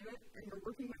we're trying to do it, and we're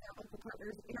working with our local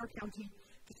partners in our county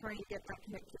to try and get that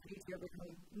connectivity to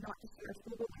everyone, not just in our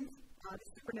school buildings. The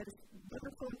SuperNet is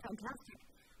wonderful and fantastic,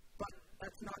 but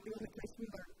that's not the only place we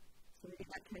learn, so we get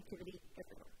that connectivity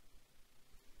everywhere.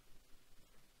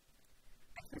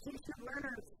 Expectation of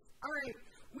learners. All right,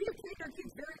 we have trained our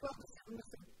kids very well this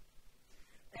semester.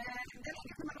 And then I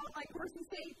give them an online course and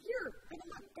say, here, have a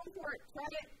look, go for it, try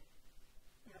it.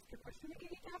 You ask a question, you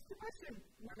need to ask a question.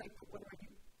 And they're like, what do I do?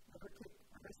 Where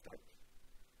do I start?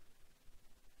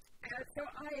 And so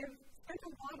I have spent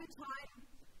a lot of time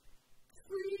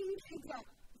freeing kids up,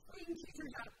 freeing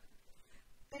teachers up.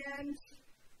 And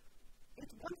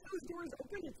it's once those doors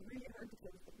open, it's really hard to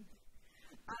close them.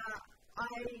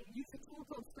 I use a tool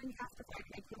called Screencastify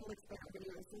to make little explainer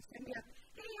videos. So send me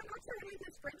hey, I'm not sure how to make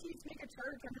this spreadsheet to make a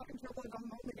chart. I'm having trouble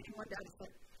in one data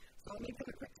set. So I'll make them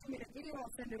a quick 2-minute video,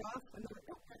 I'll send it off, and they're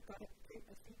like, oh, I've got it. Great,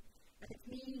 I see. And it's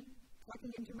me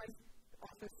talking into my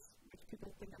office, which people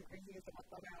think I'm crazy as I walk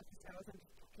by my office hours. I'm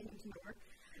just talking into nowhere.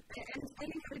 And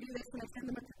explaining how to do this, and I send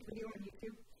them a quick video on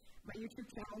YouTube. My YouTube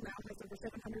channel now has over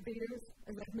 700 videos,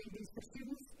 as I've made these for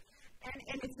students.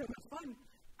 And it's so much fun.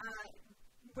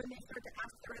 When they start to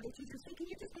ask their other teachers, hey, can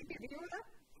you just make me a video of that?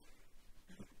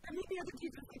 And maybe other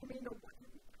teachers like me know what.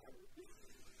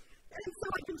 And so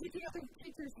I can teach the other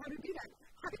teachers how to do that.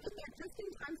 How to get that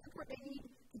just-in-time support they need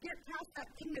to get past that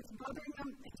thing that's bothering them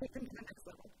and take them to the next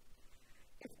level.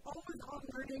 It's always on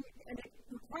learning, and it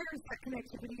requires that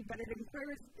connectivity, but it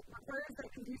requires that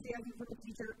enthusiasm from the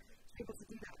teacher to be able to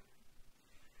do that.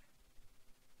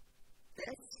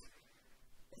 This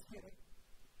is Haley.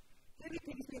 Haley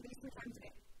pings me at least 3 times a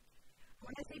day.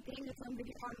 When I say ping, it's on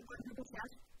Google Chat.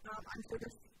 I'm sure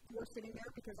there's 4 sitting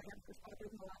there because I haven't responded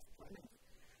in the last 5 minutes.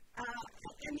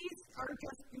 And these are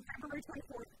just February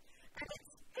 24th. And it's,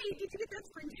 hey, did you get that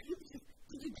spring?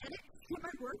 Did you get it? Have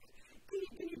I worked?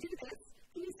 Can you do this?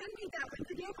 Can you send me that link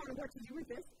again on what to do with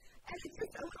this? And it's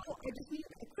just a little, I just need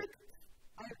a quick,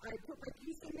 I put my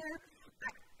piece in there.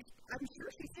 I'm sure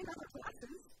she's in other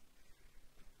classes.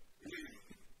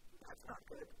 That's not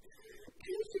good.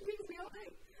 She pings me all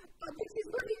day. But she's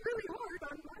working really hard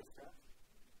on my stuff.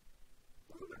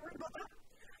 A little bit worried about that.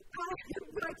 But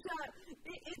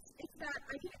it's that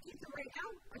I can't teach them right now.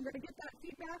 I'm going to get that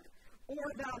feedback. Or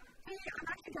the, hey, I'm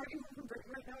actually driving home from Britain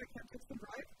right now. I can't fix the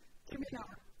drive. Give me an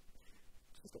hour.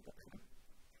 Just get that thing.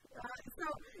 So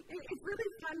it's really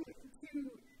fun to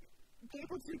be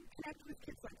able to connect with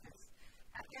kids like this.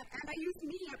 And I use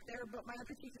me up there, but my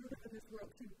other teachers live in this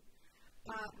world too.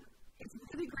 It's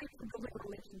really great for building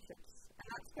relationships. And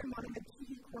that's been one of the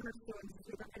key cornerstones as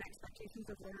we look at expectations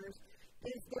of learners,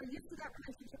 is they're used to that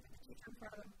relationship with the teacher in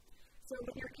front of them. So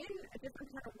when you're in a different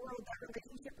kind of world, that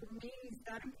relationship remains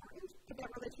that important, but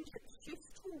that relationship shifts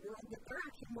to a world that they're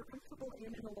actually more comfortable in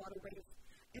a lot of ways.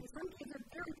 And some kids are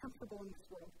very comfortable in this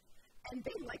world. And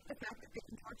they like the fact that they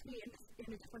can talk to me in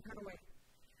a different kind of way.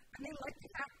 And they like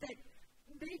the fact that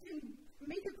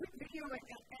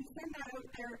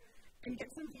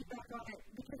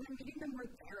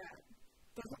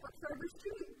others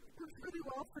too. It works really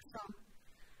well for some.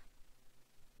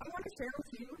 I want to share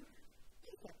with you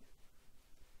Ethan.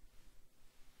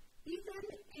 Ethan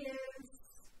is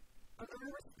a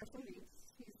learner with special needs.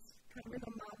 He's kind of in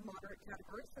the mild, moderate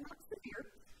category, so not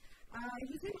severe.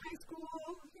 He's in high school.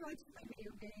 He likes to play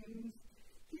video games.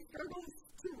 He struggles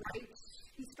to write.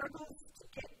 He struggles to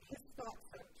get his thoughts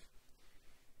out.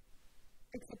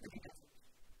 Except that he doesn't.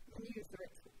 And he uses the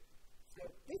right tool. So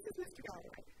this is Mr.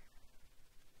 Galloway.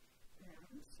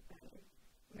 And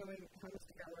knowing how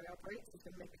Mr. Galloway operates is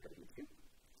going to make it go to YouTube.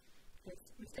 Yes,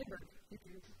 Ms. Daybird,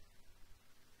 YouTube.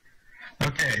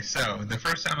 Okay, so the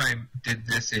first time I did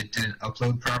this, it didn't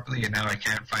upload properly, and now I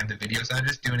can't find the video, so I'm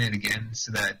just doing it again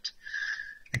so that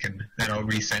I'll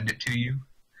resend it to you.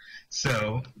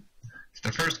 So,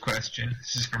 the first question,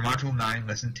 this is for Module 9,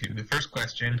 Lesson 2. The first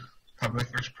question, public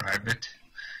versus private.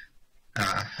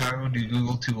 How do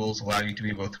Google tools allow you to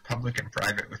be both public and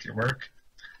private with your work?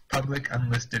 Public,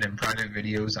 unlisted, and private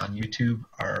videos on YouTube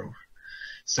are...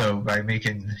 So, by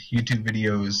making YouTube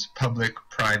videos public,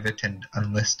 private, and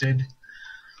unlisted,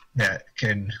 that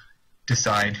can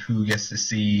decide who gets to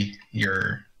see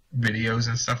your videos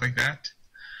and stuff like that.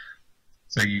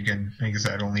 So you can make it so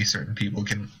that only certain people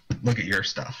can look at your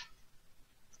stuff.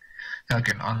 How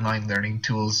can online learning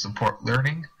tools support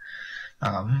learning?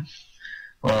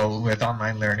 Well, with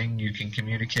online learning, you can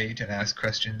communicate and ask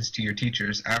questions to your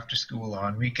teachers after school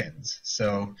on weekends.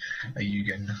 So you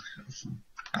can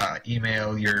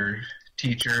email your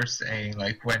teacher saying,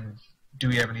 like, when do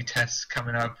we have any tests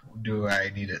coming up? What do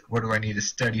I need to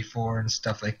study for and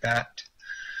stuff like that?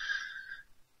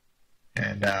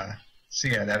 And so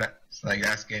yeah, that's like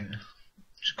asking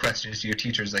questions to your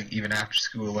teachers, like even after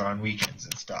school or on weekends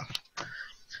and stuff.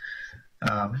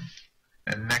 And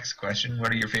the next question,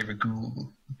 what are your favorite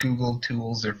Google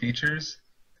tools or features?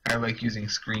 I like using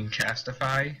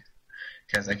Screencastify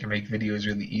because I can make videos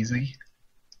really easy.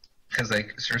 Because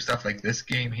like for stuff like this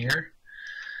game here,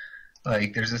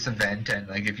 like there's this event, and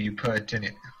like if you put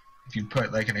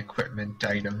like an equipment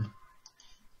item,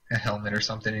 a helmet or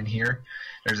something in here,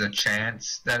 there's a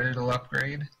chance that it'll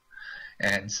upgrade.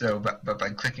 And so, but by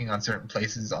clicking on certain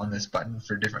places on this button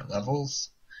for different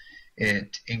levels,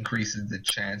 it increases the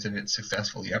chance of it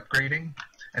successfully upgrading.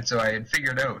 And so I had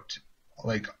figured out,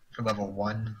 like for level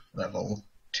 1, level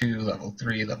 2, level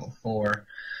 3, level 4,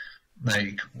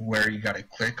 like where you gotta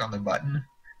click on the button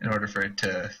in order for it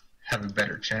to have a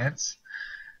better chance.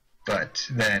 But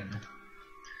then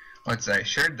once I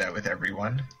shared that with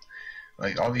everyone,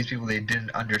 like all these people, they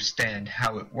didn't understand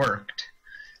how it worked.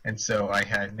 And so I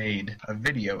had made a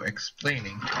video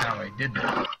explaining how I did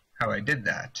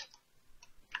that.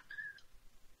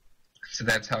 So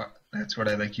that's what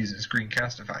I like using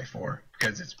Screencastify for,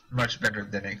 because it's much better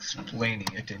than explaining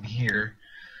it in here,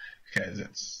 because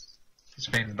it's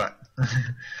a pain in the butt.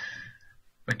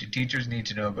 What do teachers need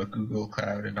to know about Google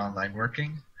Cloud and online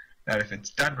working? That if it's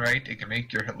done right, it can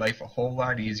make your life a whole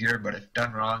lot easier, but if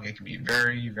done wrong, it can be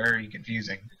very, very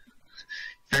confusing.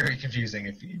 Very confusing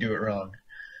if you do it wrong.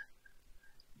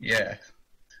 Yeah.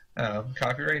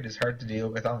 Copyright is hard to deal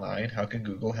with online. How can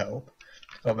Google help?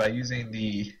 Well, by using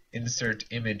the insert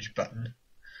image button,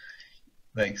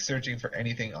 like searching for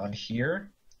anything on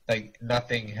here, like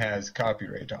nothing has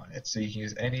copyright on it. So you can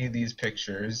use any of these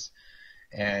pictures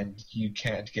and you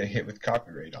can't get hit with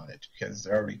copyright on it because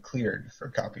they're already cleared for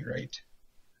copyright.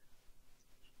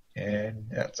 And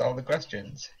that's all the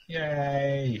questions.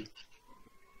 Yay!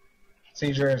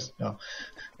 Seizures? No.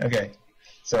 Okay.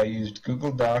 So I used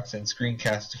Google Docs and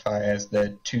Screencastify as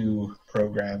the 2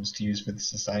 programs to use for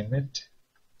this assignment.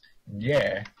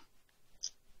 Yeah.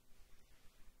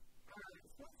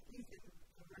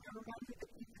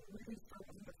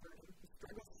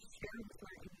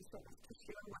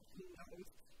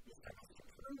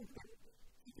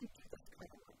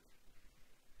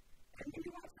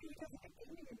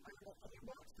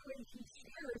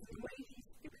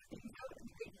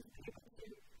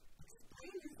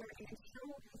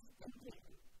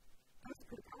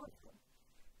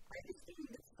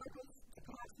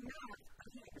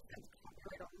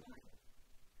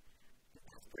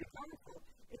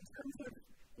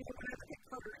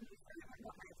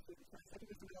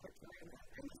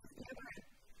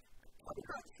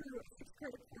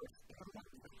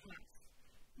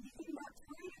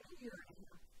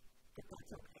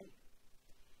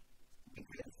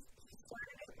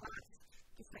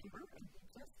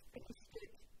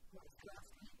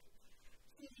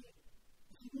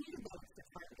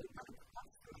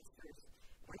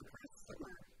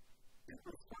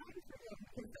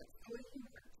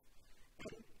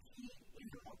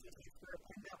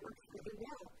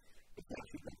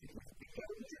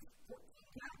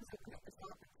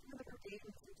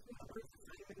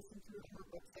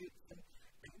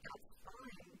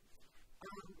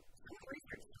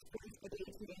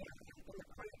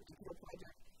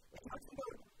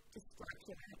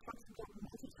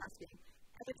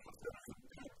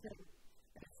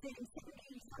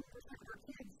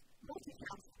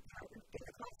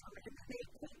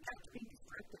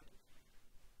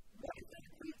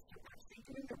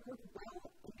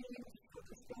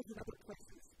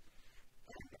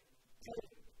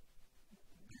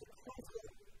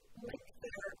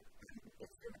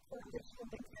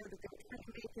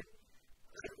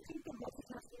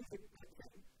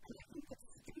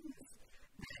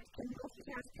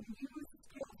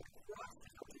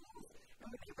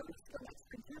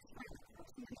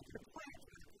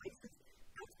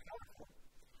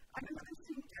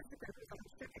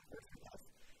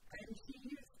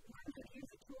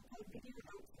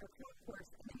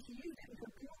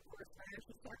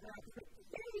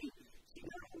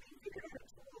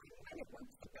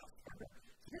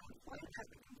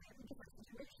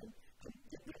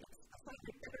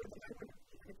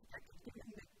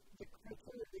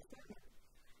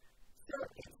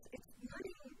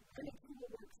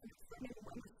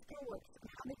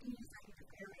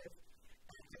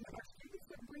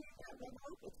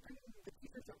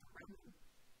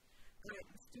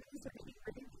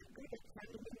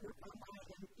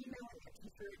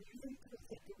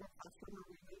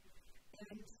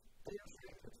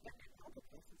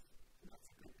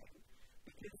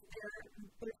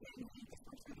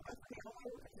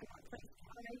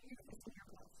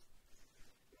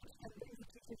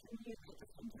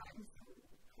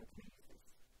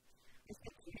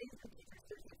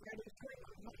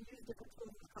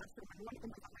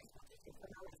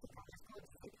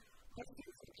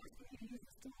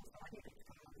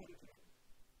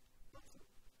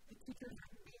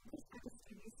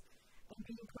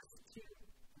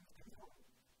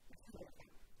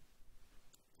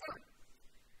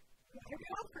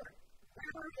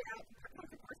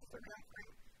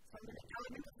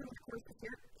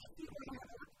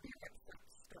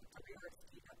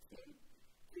 RSD update.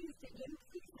 Please dig in,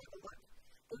 please take a look.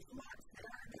 There's lots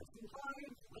there. There's some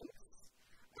live links.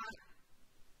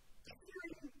 If you're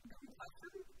in Google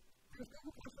Classroom, there's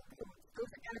Google Classroom codes.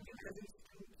 Those are added as a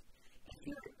student. If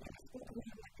you're in a school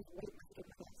community, there's links to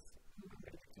those.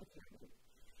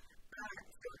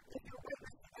 So if you're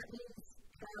whitelisted, that means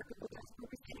Google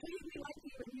Classroom is saying, hey, we like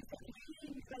you, and you said, hey,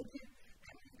 we like you,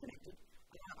 and we're connected.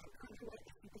 I'm currently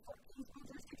whitelisted before King's School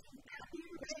District at the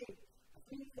UA. That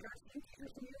means that our student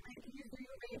teachers in UA can use their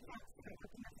UA accounts. They don't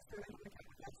have to necessarily have an account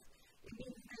with us. It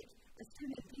means that a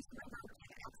student at Peace River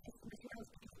can access the materials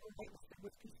because we're whitelisted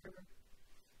with Peace River.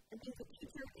 It means a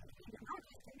teacher, if you're not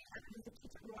just going to be having a teacher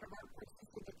in one of our courses,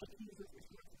 so that they can use those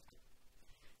materials.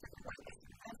 So if you're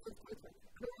whitelisted, that's what's good.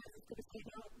 Otherwise, it's going to say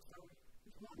no. So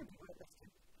if you want to be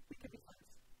whitelisted, we could be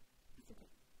friends. It's okay.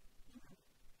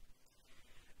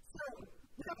 So,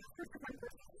 we have our first design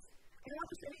process. I want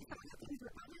to show you some of the things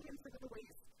we're adding and some of the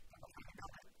ways that we're talking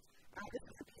about it. This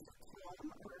is a piece of Chrome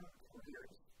or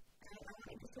careers. And I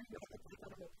wanted to show you what it looks like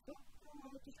on a mobile phone. I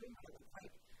wanted to show you what it looks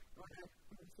like on a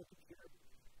computer,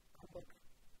 Chromebook,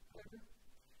 whatever.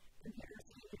 Computer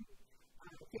screen.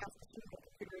 If you ask the student what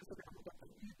computer is, they're going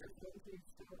to use their phone too.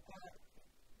 So,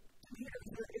 computer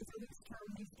is a loose term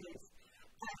these days.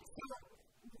 So,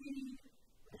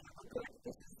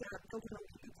 this is built on a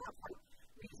computer platform.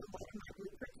 We use a lot of my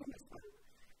blueprints on this one.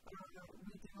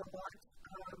 We do a lot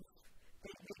of,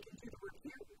 they can do the work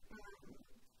here,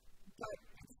 but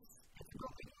it's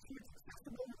not like it's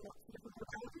accessible in lots of different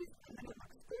modalities, and then it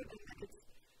looks good, and then it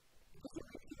doesn't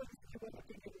make you want to do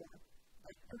anything anymore.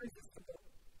 Like, irresistible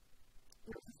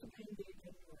engage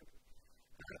anymore.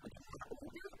 We can have all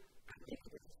of it, and make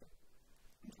it resistant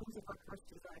in terms of our course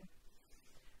design.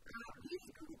 We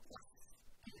use Google Plus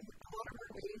in a lot of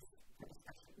our ways for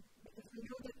discussion, because we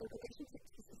know that the relationship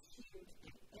piece is huge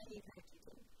in any kind of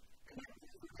teaching. And that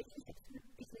includes relationships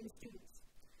between students.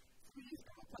 So we use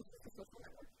Google Plus as a social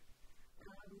network.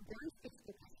 There is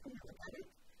Facebook, we know about it.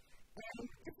 And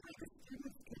it's like the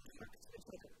students interact with each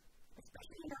other,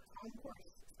 especially in our common course,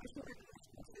 especially in our English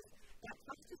courses. That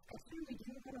Plus discussion, we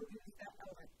do want to lose that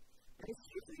element. That is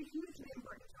hugely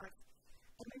important to us.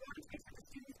 And we want to make sure the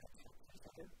students can talk to each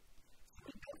other. So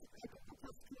we built a Google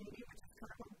Plus community, which is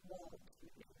kind of a walled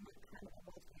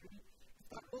community. It's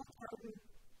got both garden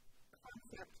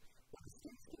concept where the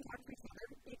students can talk to each other.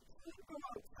 They could go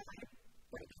outside,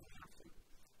 but it doesn't have to.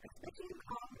 Especially in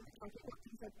common, we're talking about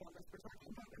things like wellness, we're talking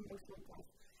about emotional health,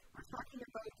 we're talking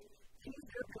about things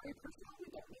that are very personal. We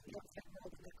don't need the outside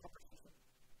world in that conversation.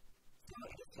 So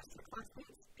it is just your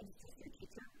classmates, and it's just your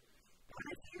teacher. When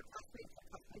I say your classmates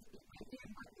might be in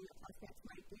Martin, your classmates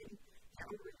might be in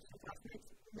Cambridge, your classmates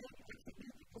may be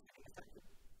in people saying something.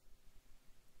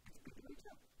 It's good to reach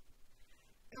out.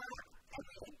 And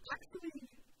we actually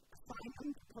assign them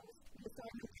to post, we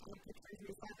assign them to take pictures, we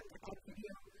assign them to add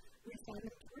video, we assign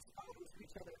them to respond to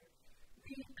each other.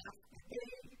 We ask that they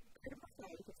create a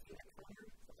profile, you can see that corner,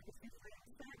 so I can see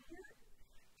friends back here.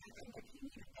 And if you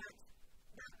need that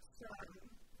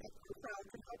profile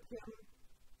to help him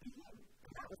be him,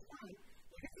 and that was fine.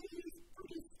 Because he's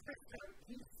pretty stressed out.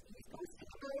 He's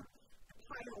posting about the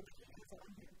pile that he has on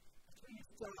him between his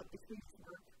job, between his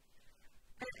work.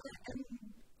 And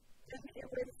then it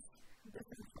was, this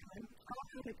is fun,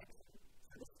 trauma and addiction.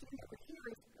 So the student over here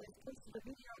has posted a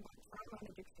video about trauma and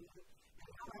addiction and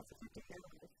how that's affecting their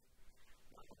life.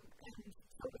 And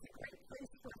so it was a great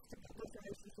place for us to build those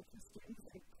relationships with students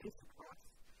and place across.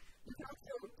 You can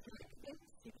also create things,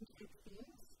 you can create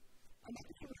themes, and that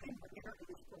became really important in our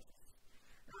English courses.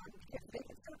 Because they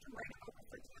can start to write about the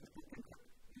first time book and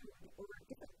or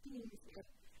different themes,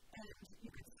 and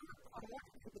you can sort of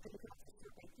chronologically, but then you can also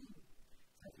sort by theme.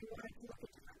 So if you wanted to look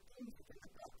at different themes within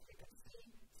the book, you can see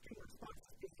student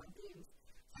responses based on themes.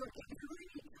 So it's a really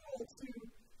neat tool to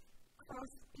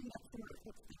cross-index and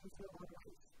reflect themes in a lot of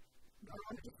ways. Do I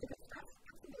want to just look at stress?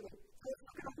 Absolutely. So let's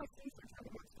look at all my themes for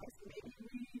talking about stress, and maybe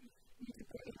we need to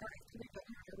put in our activity that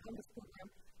you're doing this program,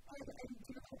 and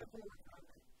do a little bit more work on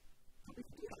it. And we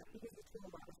can do that because the tool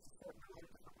allows us to sort in a lot of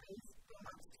different ways, it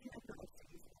allows us to connect our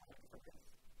activities in a lot of different ways.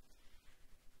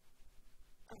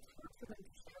 It's hard for them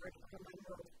to share it in an online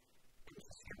world, and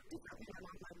to share it differently in an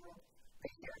online world.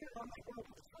 They share it in an online world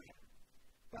all the time,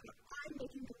 but I'm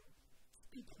making them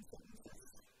speak in sentences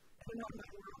in an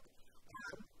online world.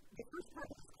 The first part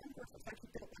of this course was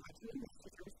actually built by my two English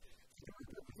teachers to do a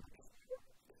group of this.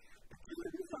 But as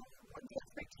a result, what the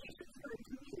expectations were in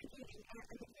communicating and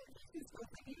the communications of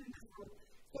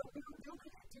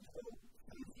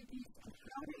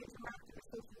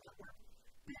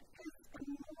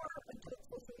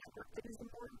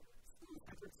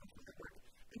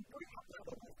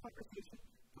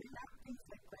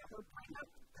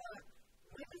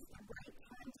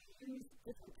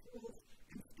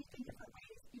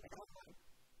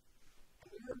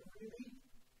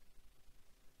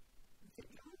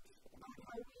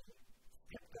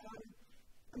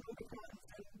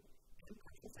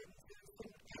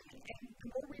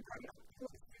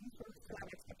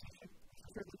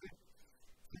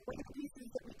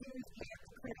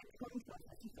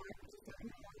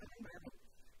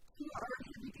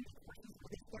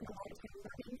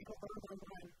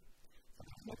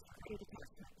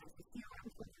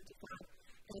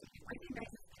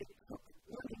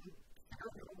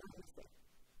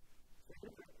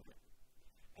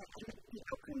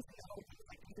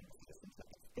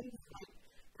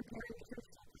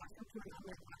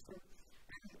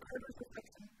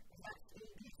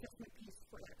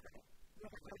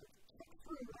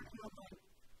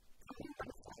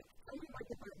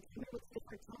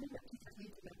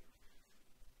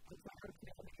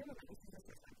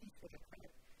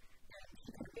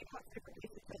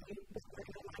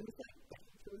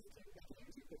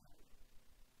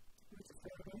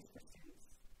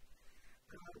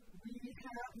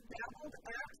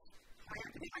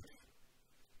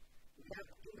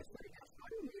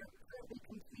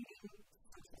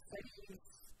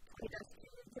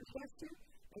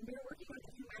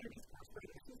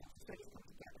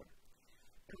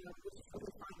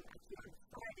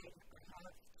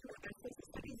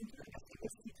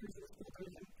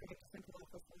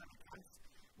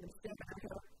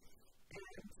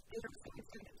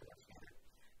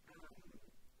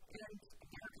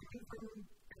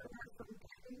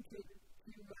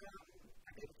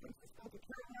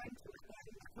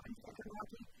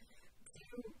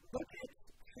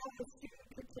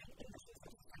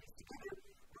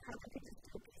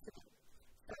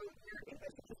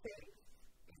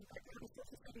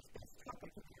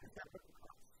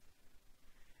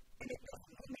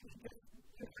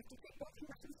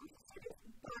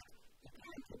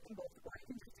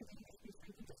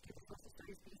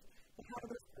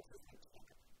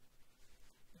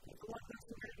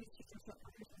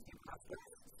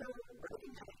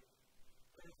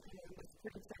That's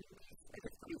pretty exciting piece. And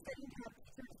it's pretty exciting to have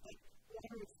teachers that want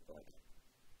to explore.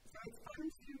 So it's fun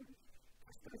to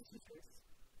push those teachers.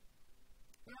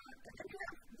 And then we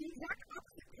have the exact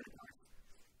opposite kind of course.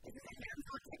 This is a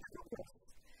hands-on technical course.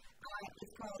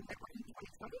 It's called Networking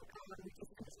 2020. We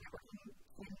just finished Networking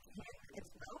 2010 as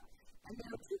well. And there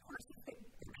are two courses that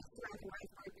surround the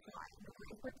Raspberry Pi. The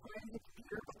Raspberry Pi is a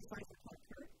computer about the size of a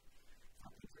calculator.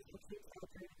 Some teachers will choose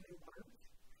calculator in large.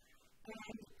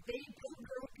 And they build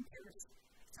their own computers.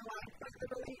 So I quite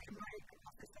literally in my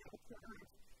office I have a corner of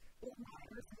old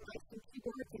monitors and like some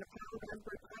keyboards and a pile of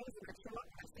Raspberry Pis, and I show up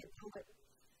and I say, build it.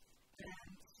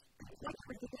 And I plug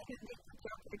everything in and make the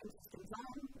operating systems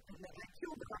on, and then I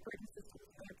kill the operating systems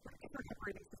and I put a different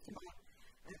operating system on,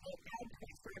 and they add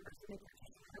base drivers to make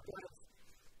it hardware.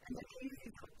 And then they use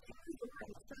these computers over on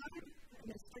the side, and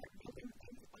they start building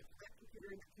things like that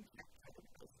computer that can connect to other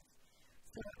places.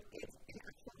 So it's an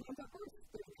actual hands-on course.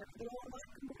 There's a little online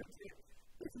component to it.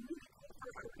 It's really cool for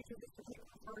outreach, and it's really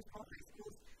cool for small high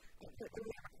schools that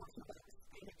really have a course of that,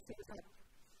 and it shows up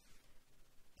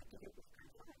to do it with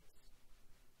great science.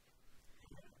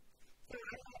 So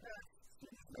I had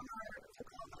students from our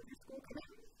so-called elementary school come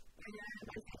in, and I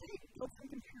said, hey, build some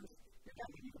computers. You're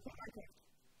done, you can take our test.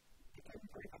 It came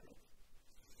very funny.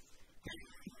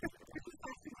 This is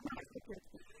faster than my high school kids.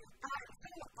 So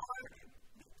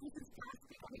this is fast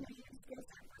becoming a huge skill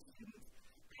set for students,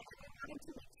 and I wanted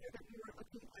to make sure that we were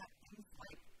looking at things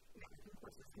like networking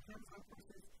courses and hands-on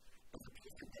courses as a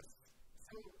piece of this.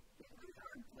 So we really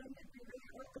are blended. We really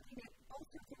are looking at all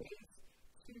sorts of ways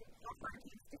to offer our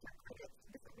kids different credits,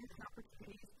 different learning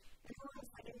opportunities, and we're all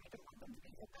saying we don't want them to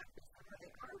be held back based on where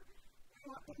they are. We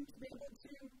want them to be able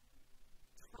to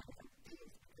try different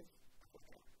things because of what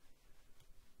they are.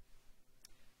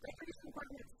 Recreation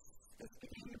requirements is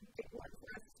becoming a big one for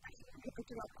us, especially when we think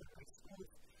about public schools.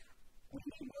 We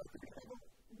need more curriculum.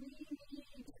 We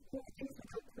need more things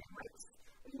about their rights.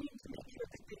 We need to make sure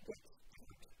that they get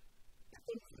the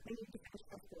things that they need to finish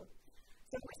high school.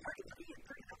 So we started looking at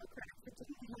curriculum credits that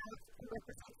didn't have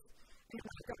prerequisites, and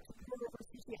I got to go over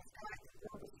CTS guides and go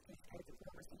over CTS guides and go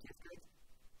over CTS guides.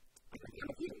 And we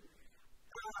have a few.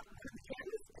 One of the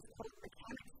gems is called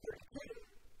Mechanics 30K,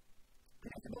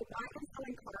 and it's about buying and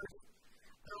selling cars.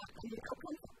 And the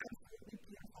outcome is absolutely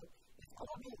beautiful. It's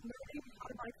all about learning how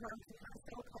to buy cars and how to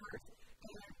sell cars,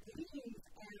 and leading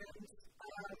and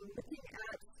looking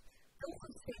at bills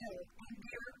of sale and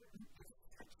their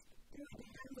such good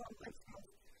hands-on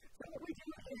lifestyles. So what we do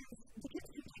is the kids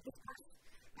who take this course,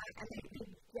 and they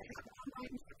have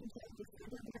online circumstances,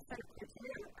 they're doing a set of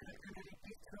criteria, and I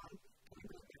based it on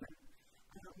kind of different.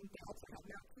 They also have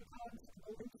now coupons, a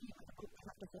bowling team, and a boat to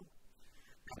have to film.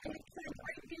 And it's kind of the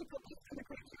right vehicle based on the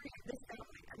criteria of this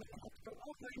family. I mean, they have to go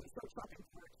online and start shopping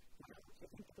for it. I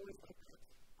think the boys like that.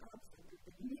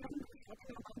 Absolutely. You need to be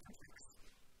shopping online for sex.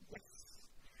 Yes.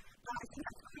 So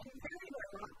that's going very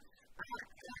well.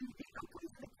 And the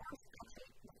outcomes of the course actually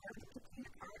require them to clean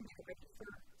the car and get it ready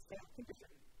for sale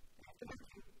condition. They have to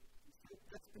vacuum. So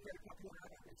that's been very popular on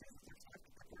our business. That's how I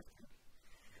get the course done.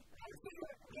 So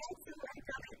we also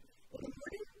got it in the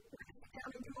morning. We're going to sit down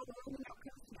and do all the learning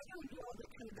outcomes together and do all the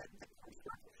kind of the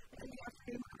coursework. And in the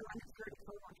afternoon, we're going to start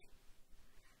for lunch.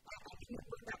 I think we'll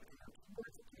put back to our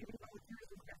keyboards and even volunteers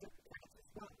and other plans as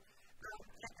well.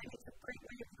 I think it's a great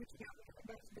way of reaching out to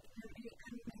the community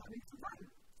and having some fun.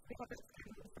 We have it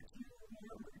scheduled for 2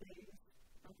 more days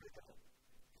of the day.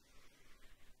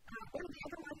 One of the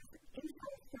other ones is Info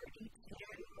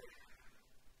 3010.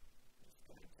 Just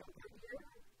going to jump right here.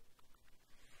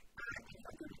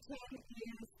 Info 3010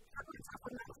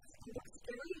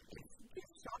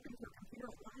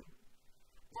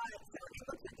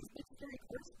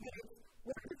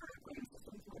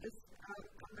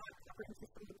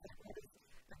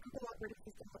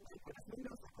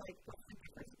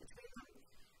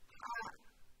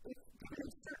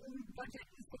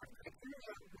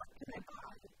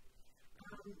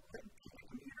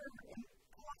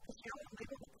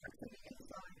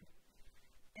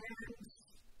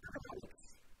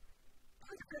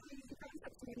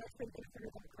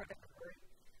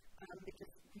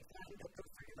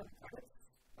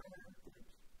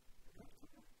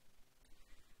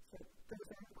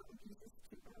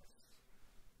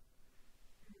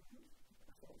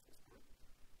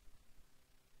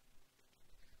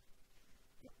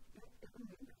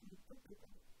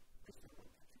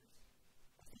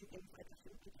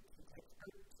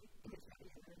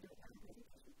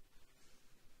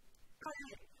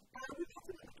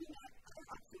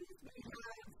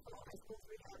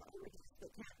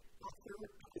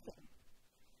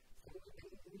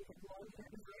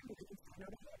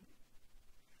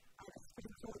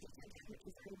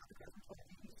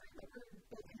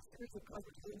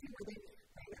 cosmetology, where they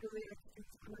literally are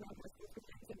not listening to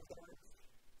things in the words.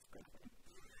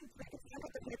 They can stand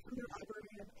up the tape from their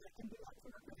library and do lots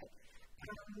of work with it.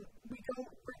 We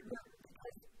don't,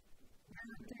 because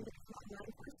we're doing this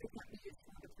online course, they can't be used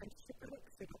for apprenticeship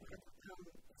credits. They don't have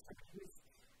somebody who's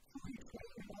fully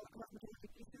trained in all the cosmetology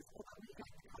pieces, although we have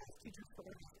teachers for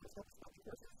learning cosmetology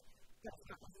courses. That's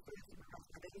not necessarily super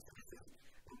cosmetology services.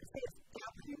 I would say it's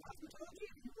adaptive cosmetology.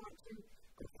 If you want to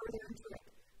go further into it,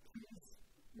 please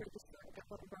register at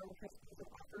one of our high schools that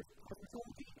offers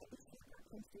cosmetology at the senior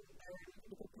country there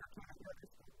in the part-time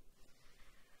workers.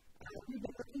 We've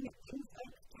been looking at things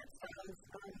like textiles.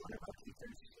 One of our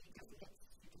teachers, she just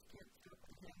can't stop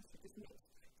the hands, she just knits.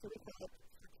 So we call it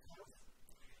textiles.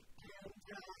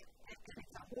 And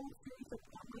it's a whole series of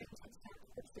online textile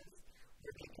courses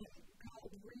where they can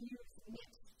reuse,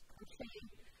 knit, crochet,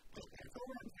 and it's all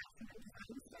around fashion and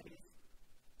design studies.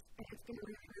 And it's been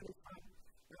really, really fun.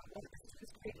 One of the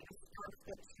students created a scarf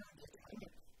that showed the kind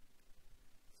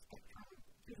of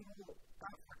visual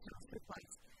for counselor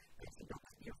place. And she built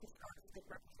this beautiful scarf that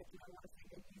represented a lot of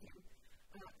things in museum.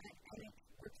 And it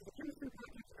worked as a chemistry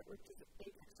project, or it worked as a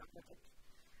textile project.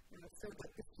 So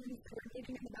that the students who are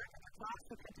knitting in the back of the class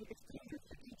have had to exchange with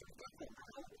the teachers. They said,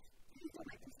 "Well, please don't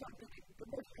make them stop knitting. The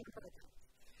more you can put it."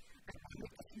 And I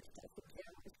make a huge stuff of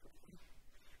jam with me.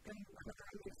 And another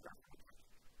idea stuff like that.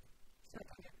 So I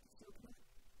got it. So good.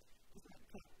 It's like,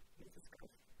 okay, here's the scarf.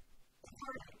 It's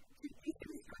hard. These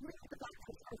things come with the back of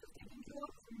the scarf is taking too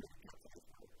long, so you make it as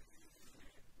well.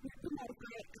 We have to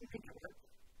modify it and make it work.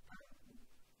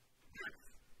 Math.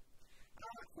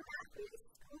 For math, we use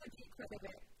Schoology quite a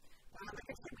bit. Like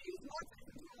I said, we use lots of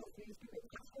different tools. We use Google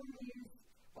Classroom, we use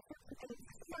all sorts of things.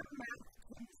 This is our math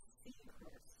C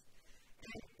course.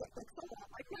 And it looks a lot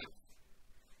like math.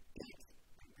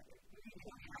 You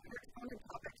don't have your exponent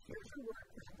topic, here's your word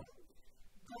problem.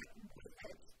 But with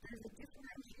it, there's a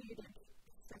differentiated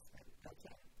assessment.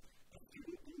 Okay. A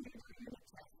student can do their unit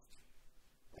test.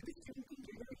 Every student can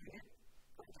do their unit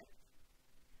project.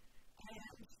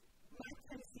 And Math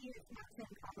Tennessee is Math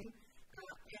Uncommon.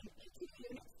 And each of the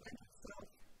units lends itself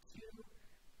to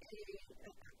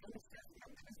an assessment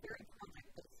that is very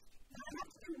project-based. Now, I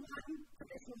have to do one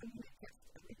traditional unit test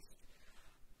at least.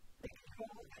 They can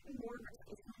call that more of a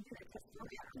traditional unit test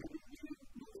format. I'm going to do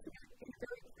most of it in a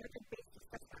very project-based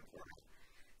assessment format.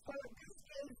 So this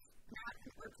is math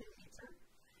and arts and nature.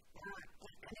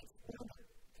 And it's one of the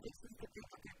places that they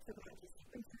look at technology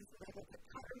sequences, and they look at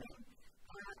patterning.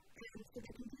 And so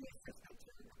they can do the assessment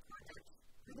through a project.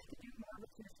 And they can do more of a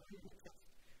traditional unit test.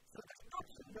 So there's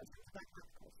options built into that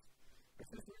math course.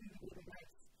 This is really, really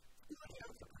nice. Schoology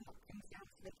also can help things down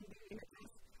so they can do unit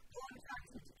tests. A lot of times,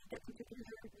 if you get particular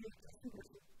unit tests,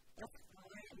 that's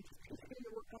fine. Just continue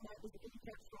to work on that with the unit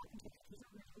test so often tests are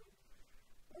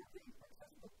really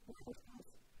accessible.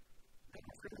 Like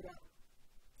I said about.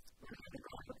 When I think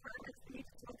about requirements, we need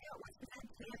to talk about what's the head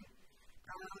plan.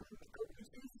 Open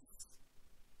students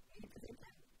need to think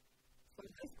that. So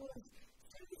high schools,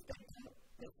 students that don't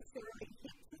necessarily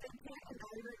hit the head plan and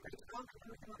evaluate right now, and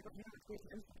everything like that, it's with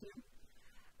MCQ.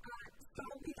 So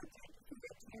we looked at the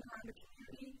head plan around the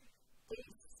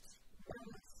community-based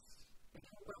wellness,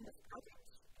 wellness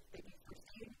projects. They do first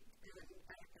aid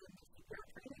and CPR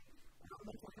training,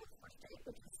 mental health first aid,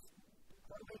 which is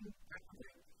growing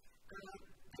rapidly.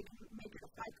 They can make it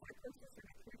a 5-credit course instead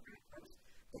of a 3-credit course.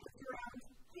 But it's around,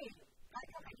 hey, I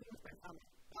go hiking with my family.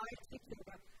 I take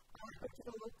yoga. I go to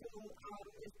the local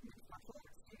martial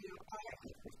arts studio. I have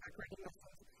horseback riding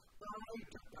lessons. I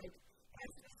don't like,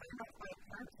 as we sign up, my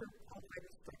parents are qualified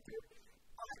instructor.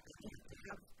 I have to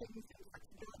have things and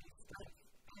flexibility, strength,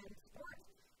 and sport.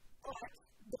 But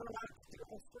they're allowed to do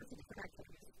all sorts of different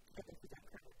activities to get them to that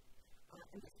credit.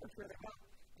 And this works really well.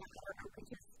 Our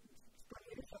outreaches from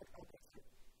you to help outreach.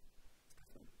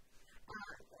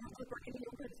 Also, for any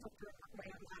yoga instructor, I'm away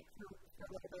on that for a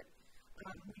little bit.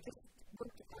 We just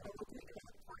looked at a local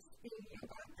course in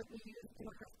yoga that we use in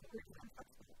our high school region on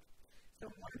FlexPod. So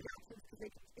one of the options is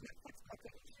they have FlexPod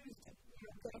that you choose to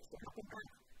get extra help in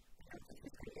math. They have to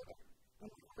choose yoga. And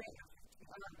we ran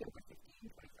yoga 15,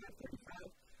 25,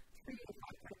 35, 3 to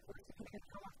 5 credit course, depending on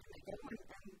how often they get one,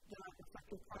 and the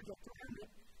reflective project around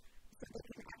it. So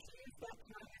they can actually use that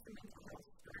time as a mental health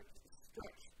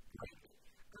stretch, break,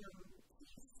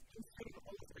 peace, instead of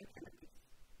all the activities,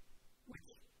 which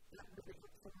that really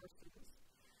helps some of our students.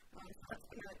 So that's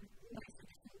been a nice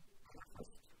addition on our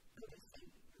first noticing.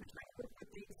 We're trying to work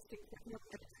with the state curriculum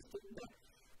that existed, but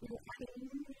we were finding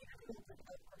really difficult to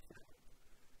help course that.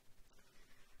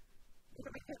 So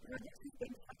we have projects in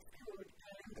things like code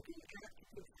and looking at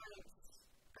computer science.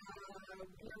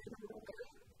 We are in a rural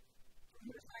area.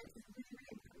 computer science is really,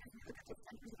 really important if you look at those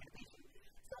centers of innovation.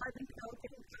 So I've been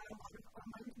developing a lot of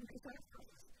online computer science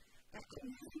courses. And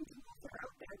using tools that are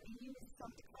out there, we use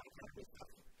some Khan Academy stuff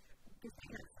because they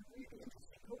have some really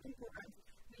interesting coding programs.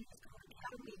 We use Khan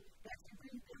Academy that actually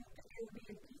rebuilt the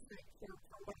Airbnb site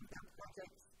for one of their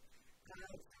projects. So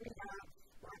we have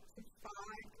 5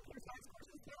 computer science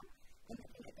courses now, and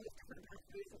looking at those different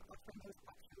pathways and offering those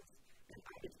options. And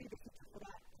I would say the future for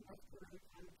that is North Korea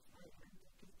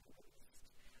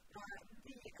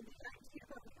and the idea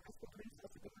of the high school doing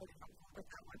stuff has been really helpful with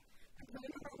that one. And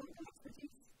playing with our local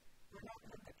expertise, we're not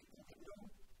going to let people that know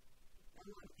a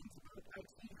lot of things about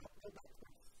IT help build that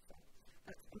course. So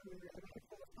that's been really, really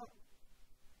helpful as well.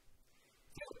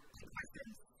 So,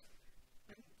 questions.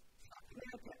 I'm talking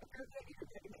now about the idea of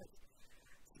getting this.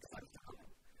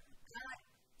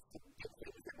 Big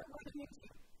things that we're running into,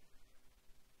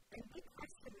 and big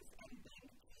questions, and big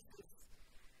pieces.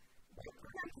 What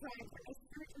program design for this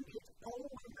person is all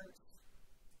numbers.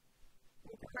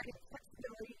 We're providing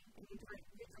flexibility and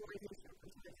visualization of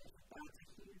personalization. That's a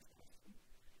huge question.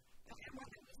 And one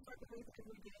that we struggle with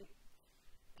every day.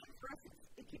 And for us,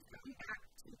 it keeps coming back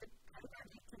to the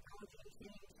pedagogy, technology, and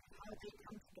change, and how they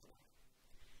come together.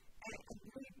 And a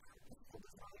really purposeful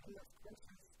design in those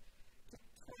courses to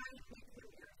try and make them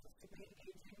irresistibly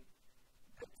engaging,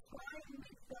 but try and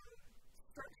make them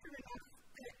structured enough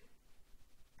that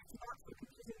it's not so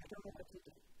confusing I don't know what to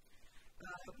do.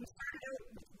 We started out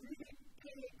with really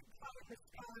big, pie in the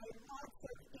sky, lots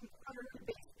of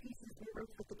inquiry-based pieces we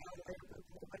wrote with the gallery of the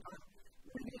moment on,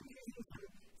 really using some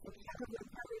capital and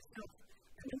power stuff,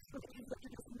 and then some of these looked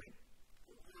at us and went,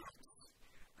 what?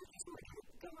 I just want to get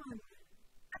it done.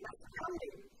 I'm not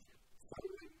counting. So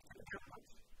we took it down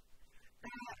much.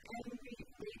 And we made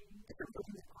different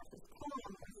versions of courses. Column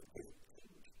was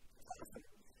awesome.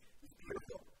 It's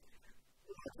beautiful.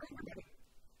 Not for everybody.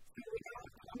 So we now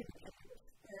have common objectives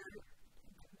where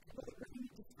people that really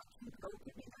need instruction code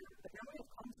can be there, but now we have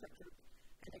common structure,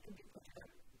 and it can be put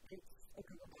together. It's a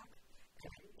Google Doc.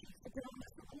 And it keeps the bill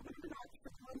just a little bit of the notch for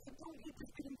the ones that don't need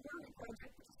this big inquiry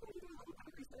project, but just want to do a little bit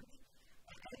of research.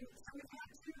 And so we've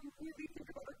had to really think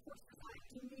about our course design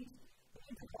to meet the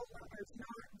needs of all learners,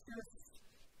 not just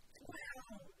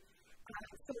 12.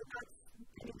 So that's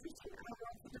been interesting. We're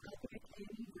also developing a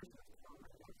Canadian version of the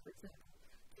program, for example,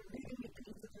 to really meet the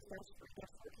needs of the first three.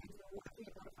 That's what kids are laughing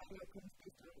about finding outcomes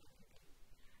based on education.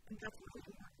 And that's really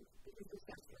important because there's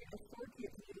actually a 4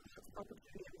 kids need lots of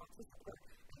opportunity and lots of support,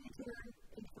 and you can learn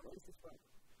in different ways as well.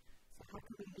 So how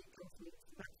can we meet those needs?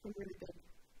 That's been really big.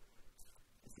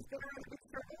 This has been around a big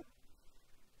circle.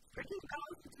 Striking the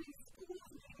balance between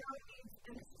schools meeting our needs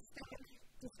and a systemic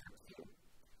district view.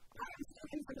 I am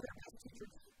studying some of their best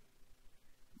teachers.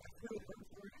 That's really important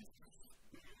for us.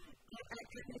 And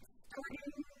it's starting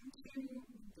to be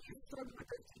a struggle with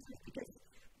those teachers because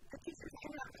the teachers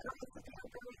hang out at almost like an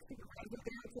outgoing supervisor.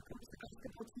 They have to coach the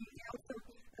basketball team. They also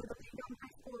are the lead on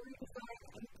high school redesign,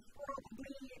 and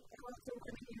probably they're also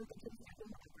running the kids in the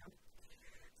background.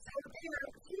 So they are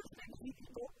huge energy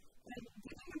people, and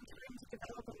giving them time to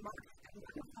develop a mark and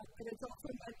wonderful, but it's also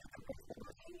like a place that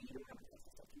we're saying, you don't have a place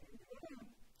to study.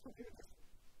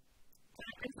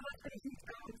 And so that's been a huge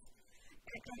balance.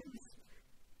 And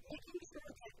making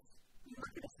sure that you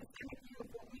look at a systemic view of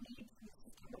what we need from the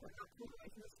system, but we're not pulling away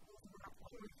from the schools, and we're not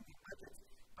pulling away from the budgets,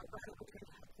 but rather we're trying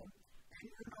to help them. And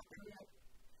we're not there yet.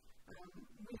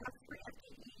 We have 3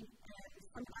 FTE, and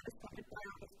some of that is funded by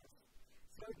our business.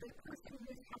 So the person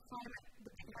who's outside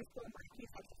the big high school in Marquis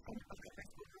is actually funded by the high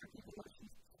school in Marquis, even though she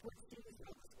supports students in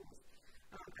all the schools.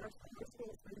 Our smaller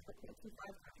schools, there's a 0.25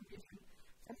 contribution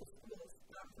from the schools.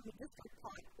 From the district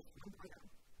pot, it's 1.0.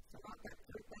 So not that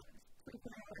 3.0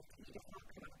 FTE does not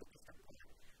come out of the district pot.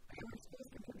 Our schools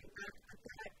contribute back, but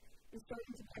that is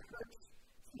starting to be a hurt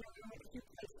scenario in a few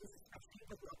places, especially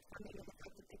with low funding and the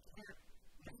fact that they can't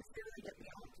necessarily get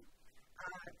beyond.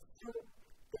 So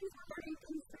things are learning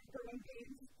things through growing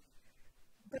pains,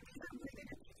 but these are really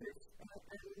good teachers, and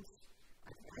I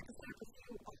just have to do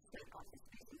off-site office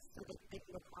spaces so that they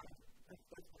can apply. That's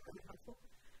really helpful.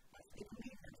 So they can be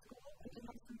in their school, and they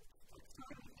have some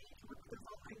time and they can work with their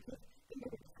online kids in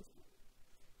their different school.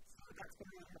 So that's been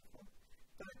really helpful.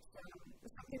 But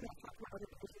something that I've talked about other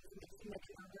divisions and they've seen that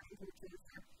in our learning groups is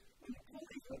that when you pull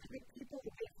these really big people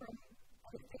away from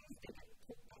other things, they get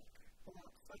pulled back a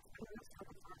lot. So it's been a real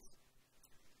struggle for us.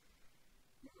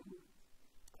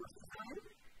 Course design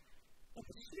and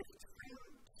the shift from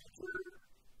teacher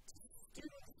to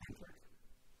student-centered.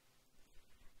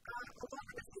 A lot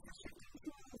of this is a shift in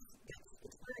tools that's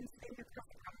experiencing across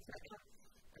the conference right now.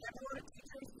 I have a lot of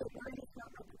teachers that learn it's not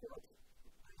about the world.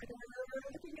 And they're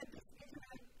looking at this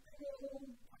internet,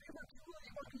 whatever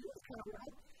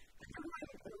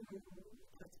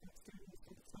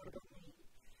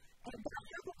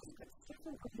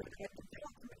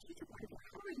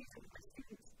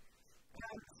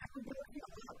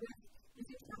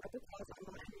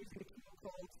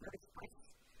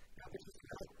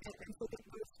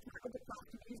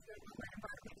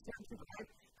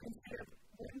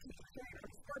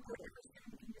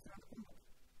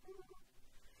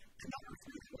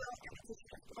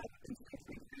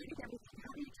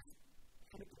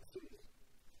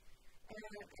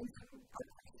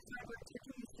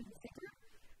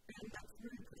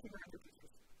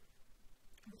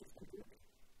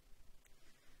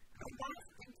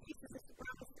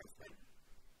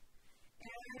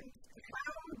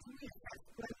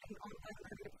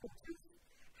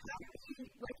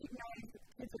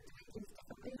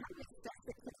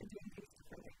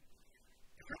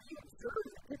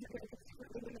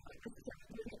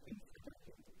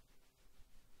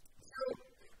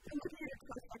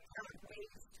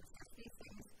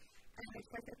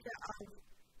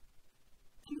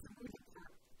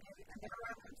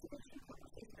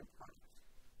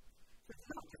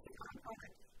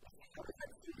product. How is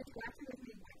that student interacting with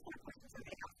me? What kind of questions are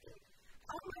they asking?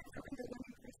 How am I improving the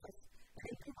learning process? And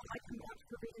then people I can watch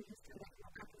for reading history that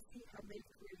look up and see how they've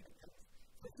created things.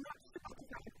 So it's not just about the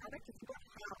final product, it's about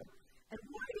how. And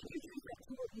why did you choose that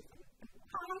tool even?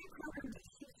 How many programs did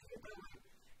you choose about it?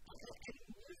 And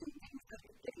using things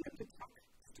like getting them to talk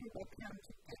to them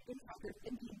to get things out their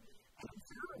thinking and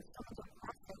observe some of the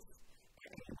process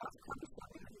and about problem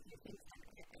solving and these things.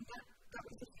 And that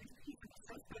was a huge piece of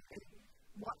assessment and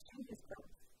watching his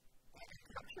growth and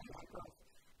capturing that growth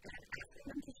and asking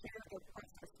them to share their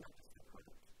process, not just their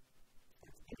product.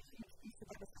 That's a huge piece of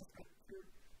that assessment through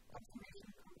observation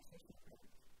and conversation.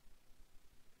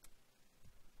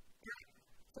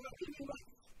 So what can you like?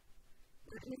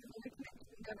 We're going to really connect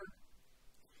together.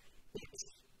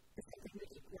 It's something we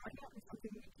keep growing at and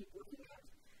something we keep working at.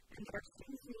 And there are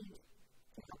students we need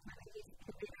to help navigate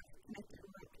the way of connected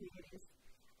rural communities.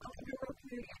 The rural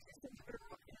community, I just think the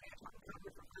rural community, I talked about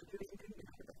it for 5 years and didn't get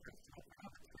over the first time. I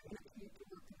have a community to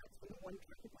work and that's been one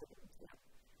trick of it. I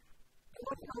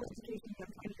love rural education, I'm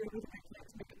trying to do everything I can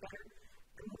to make it better.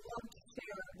 And we love to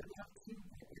share and we love to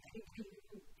work with anybody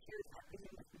who shares that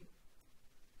vision with me.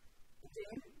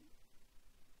 Dan,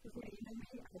 who's going to email me,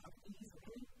 I love ease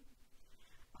really.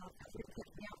 As we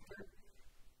catch me after,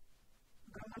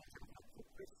 I want to talk about the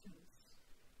Christians.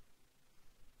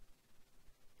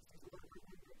 There's a lot of work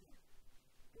to do.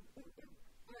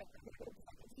 All right, I'm going to go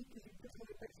back and keep using this one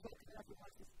place to get after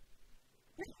watches.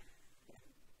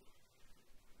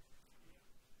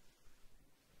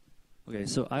 Okay,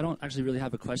 so I don't actually really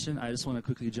have a question. I just want to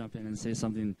quickly jump in and say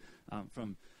something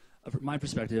from my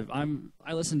perspective.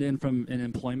 I listened in from an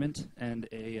employment and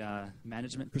a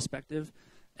management perspective,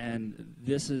 and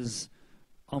this is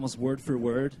almost word for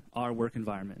word our work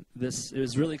environment. It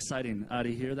was really exciting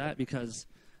to hear that because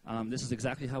this is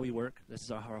exactly how we work. This is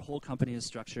how our whole company is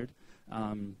structured.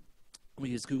 We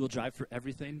use Google Drive for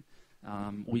everything.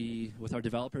 With our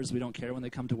developers, we don't care when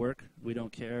they come to work. We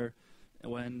don't care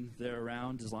when they're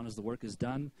around as long as the work is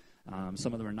done.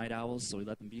 Some of them are night owls, so we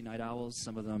let them be night owls.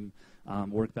 Some of them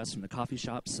work best from the coffee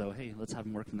shop, so hey, let's have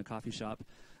them work from the coffee shop.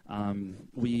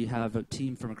 We have a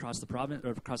team from across the province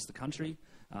or across the country.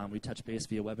 We touch base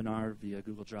via webinar, via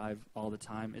Google Drive all the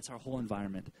time. It's our whole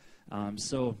environment.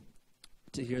 So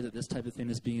to hear that this type of thing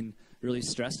is being really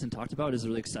stressed and talked about is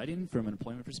really exciting from an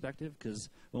employment perspective, because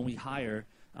when we hire,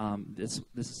 this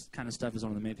kind of stuff is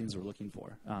one of the main things we're looking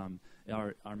for.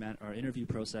 Our interview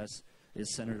process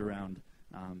is centered around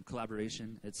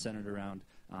collaboration. It's centered around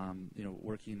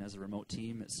working as a remote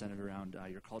team. It's centered around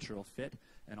your cultural fit,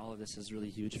 and all of this is really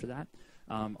huge for that.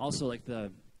 Also, like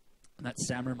that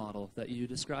SAMR model that you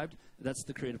described, that's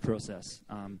the creative process.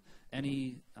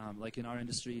 Like in our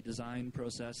industry, design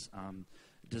process,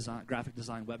 graphic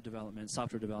design, web development,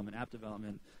 software development, app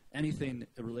development, anything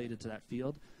related to that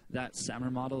field, that SAMR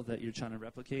model that you're trying to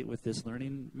replicate with this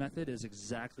learning method is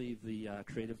exactly the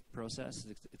creative process.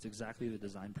 It's exactly the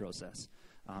design process,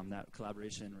 that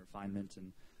collaboration, refinement,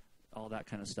 and all that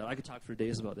kind of stuff. I could talk for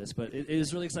days about this, but it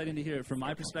is really exciting to hear. From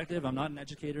my perspective, I'm not an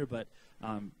educator, but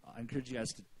I encourage you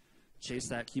guys to chase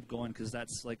that, keep going, because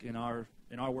that's like in our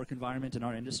work environment, in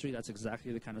our industry, that's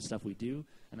exactly the kind of stuff we do,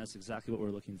 and that's exactly what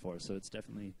we're looking for. So it's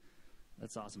definitely,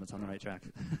 that's awesome. It's on the right track.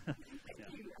 Yeah.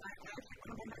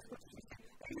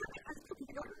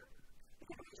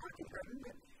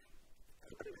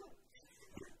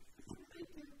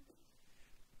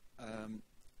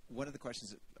 One of the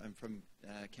questions, I'm from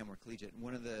Kenmore Collegiate, and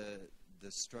one of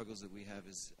the struggles that we have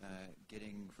is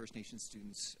getting First Nations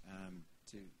students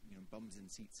to bums in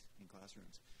seats in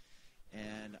classrooms.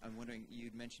 And I'm wondering,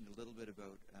 you'd mentioned a little bit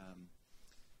about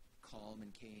Calm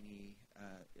and K&E,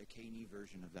 a K&E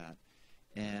version of that.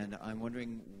 And I'm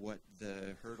wondering what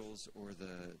the hurdles or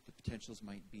the potentials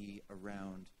might be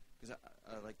around, because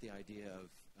I like the idea of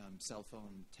cell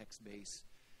phone text-based,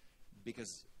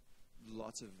 because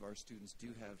lots of our students do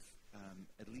have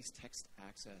at least text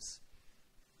access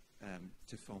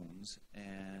to phones,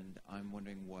 and I'm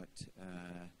wondering what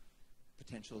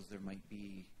potentials there might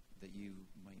be that you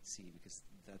might see, because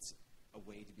that's a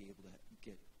way to be able to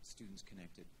get students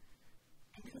connected.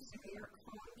 Interestingly, our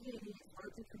community is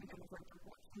largely coming out of our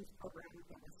Watchings program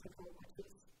that was civil, which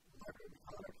is largely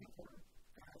other people.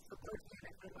 So largely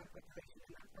an economic population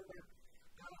in that program.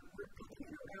 We're looking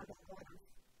around a lot of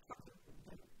something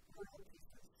like rural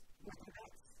pieces, whether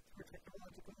that's for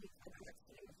technological needs, whether that's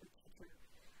students or teachers.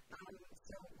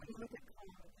 So when you look at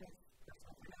college, that's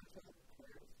all financial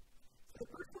careers. So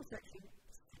the personal section,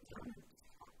 sit down and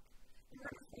talk. You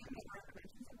understand that our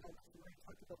dimensions of wellness, and we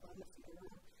talked about wellness in the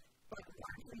world, but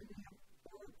largely we have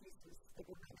oral pieces that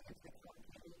we're making into the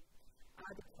community.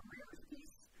 The careers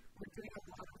piece, we're doing a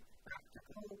lot of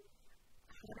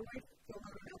how do I fill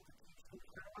out an application?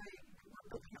 How do I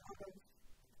work with all those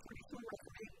traditional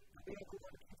resume available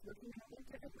to kids looking at a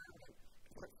LinkedIn environment?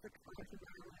 What's the college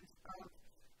environment of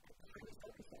Chinese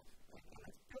ownership? And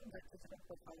let's build that physical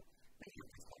profile. They have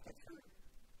to talk it through.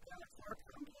 So our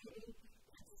company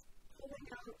is pulling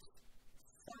out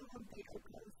some of the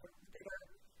outcomes that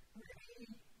they're really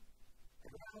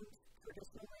around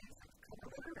traditional ways of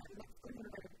color, and that's going to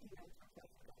be talk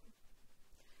about.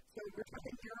 So we're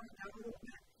trying to narrow it down a little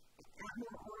bit, add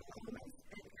more oral elements,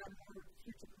 and add more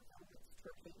future elements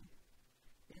to our game.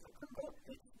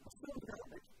 It's still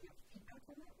development. We have feedback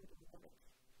on that. We can love it.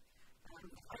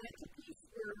 The financial piece,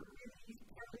 we're really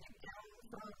paring it down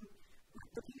from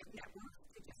looking at networks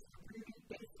to just really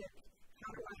basic.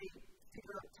 How do I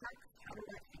figure out text? How do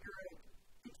I figure out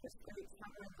interest rates? How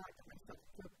do I back to myself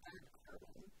to bank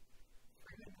carbon?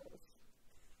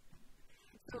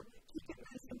 So keep it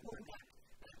really simple and that,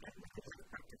 and make it very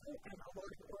practical and a lot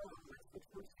of oral elements, which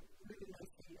works really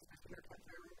nicely, especially our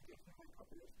Alberta Rural Education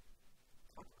Symposium.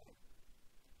 Talk about it.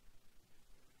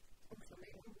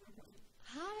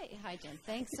 Hi, Jen.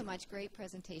 Thanks so much. Great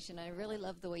presentation. I really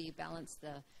love the way you balance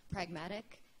the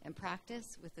pragmatic and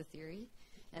practice with the theory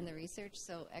and the research.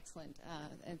 So excellent.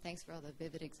 And thanks for all the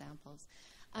vivid examples.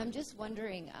 I'm just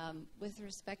wondering, with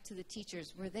respect to the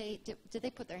teachers, did they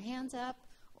put their hands up,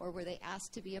 or were they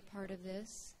asked to be a part of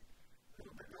this?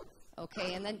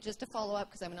 Okay, and then just to follow up,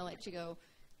 because I'm going to let you go,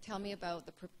 tell me about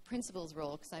the principal's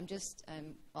role, because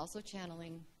I'm also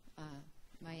channeling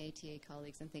my ATA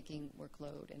colleagues and thinking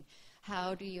workload, and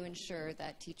how do you ensure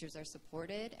that teachers are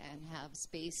supported and have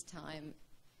space, time,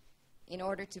 in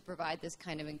order to provide this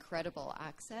kind of incredible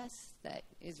access that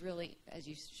is really, as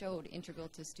you showed, integral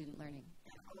to student learning?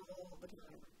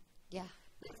 Yeah.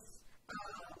 Yes.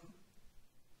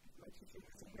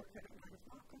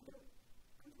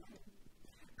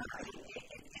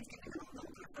 It's difficult to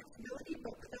have flexibility,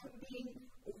 but without being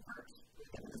overt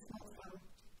within the small zone.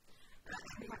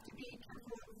 We have to be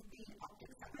careful of the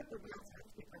optics of it, but we also have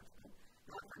to be practical.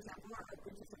 For example, our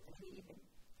open is at the evening.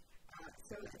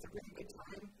 So it's a really good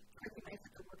time to recognize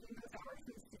that they're working those hours,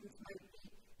 and students might be,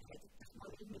 it's just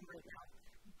one evening right now,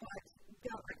 but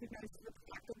they'll recognize the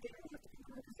fact that they don't have to be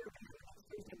because they're going to have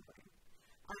Thursday morning.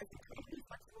 If you try to be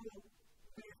flexible with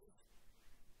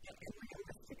and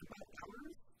realistic about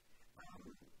hours,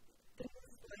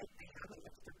 things like they have an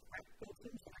extra prep built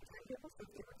into their timetable, so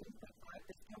if they were doing that 5,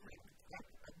 they still have to prep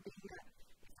of being that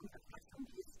from the classroom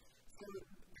piece, so that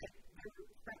their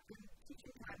prep and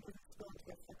teaching time doesn't spill into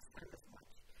their flex time as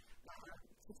much.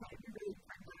 So try to be really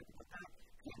pragmatic about that.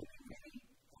 Can we really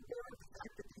aware of the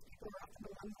fact that these people are often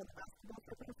the ones on the basketball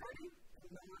trip on Friday, and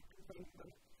they're not complaining about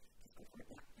it? Just go for it.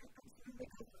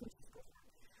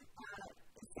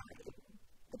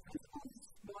 The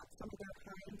principals want some of their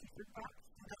time to give back,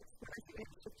 so that's what I think I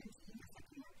shifted to in the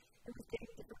second year. It was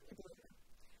getting different people in there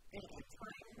and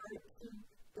trying hard to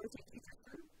rotate teachers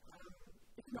through.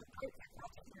 It's not quite like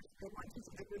project. There were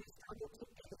teachers that really struggled to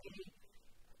get a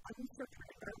unstructured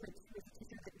environment with a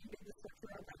teacher that needed the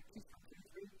structure of that 2,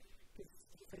 3, because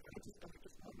he said, I just don't want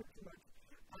to work too much.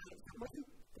 So it wasn't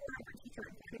for every teacher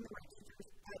and getting the right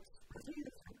teachers, but rotating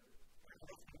the time.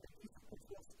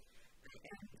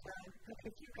 And a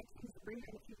few red teams bring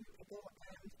in a few people,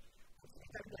 and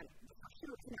again, the first year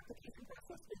was an application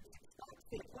process with 6 dogs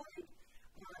they applied.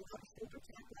 I got a shoulder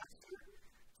tap last year.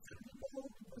 Some people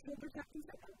were shoulder tapped in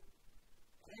second,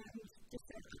 and just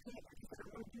said, I can't, because I don't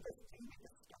want to do this, and make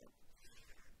this start.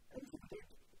 And so we did.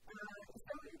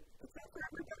 So it's not for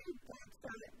everybody, but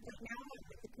right now I'm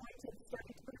at the point of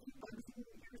starting to put a few bugs in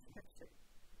the ears next year.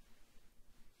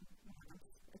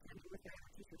 Again, with their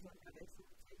teachers on Friday, so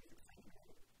it's exciting.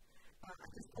 I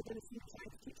just opened a senior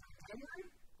science teacher in January,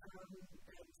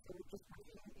 and so we're just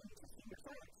working into senior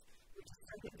science. We just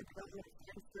started the development of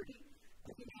Science 30,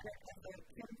 looking at it as a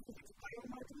chem physics bio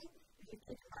module. If you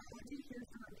take biology, here's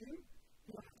the review.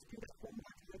 You don't have to do that whole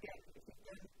module again. If you've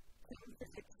done chem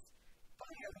physics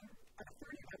bio at a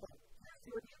 30 level, there's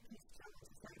your review piece challenge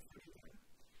to Science 30 again.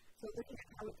 So looking at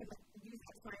how we can use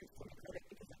that science to make credit,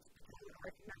 because it's becoming a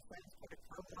recognized science credit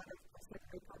for a lot of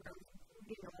post-secondary programs,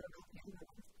 including a lot of LPN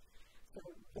ones. So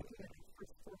looking at the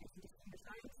first 4 weeks into senior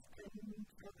science and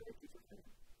how the teachers are.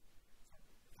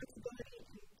 Flexibility in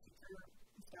teacher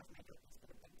and staff makeup is what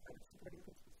I've been part of supporting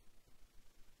principals.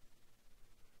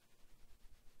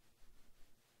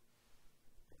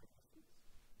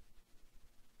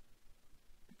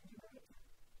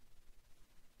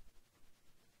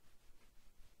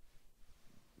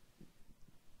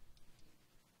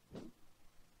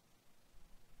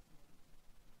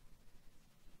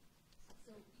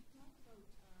 So you talked about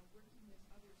working with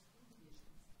other school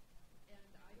divisions,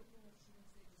 and I don't know if she wants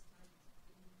to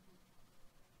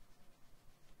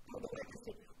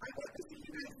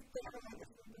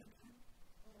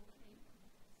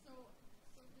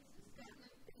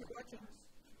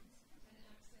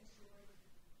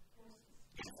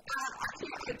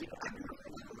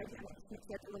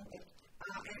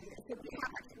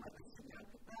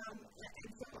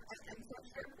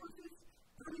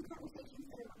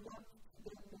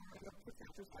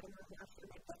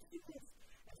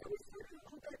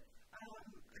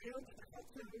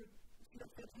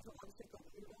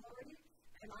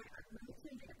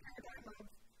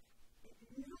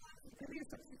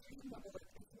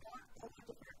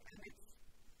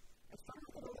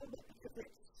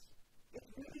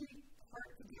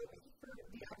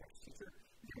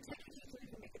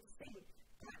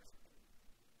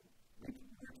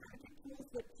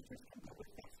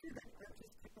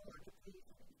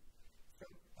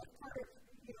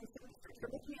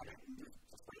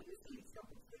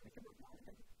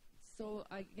So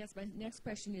I guess my next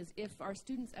question is, if our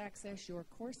students access your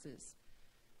courses,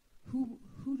 who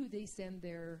do they send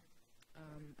their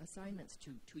assignments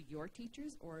to? To your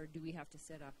teachers, or do we have to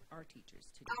set up our teachers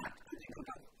to do that?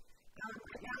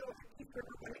 Right now, I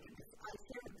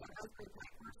share with them as great my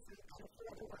course and for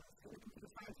other ones in the computer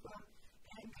science lab,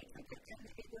 and they take it and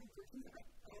they go through it,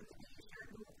 and they share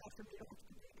it with the classroom. You don't have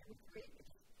to do it every grade.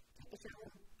 Take the shower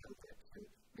and post it and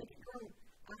make it grow.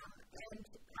 And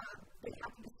they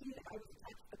happen to see that I was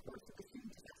attached to the course of the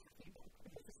student disaster table.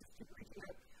 And this is super reaching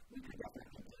out. We could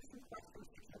definitely do some questions,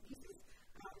 some pieces,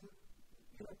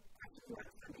 actually like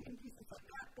Sunday and pieces like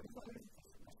that, but as long as it's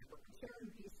a super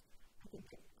sharing piece, I think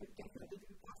it could definitely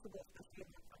be possible, especially in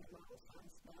the fundamental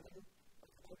science modeling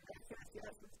of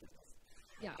SCS and students.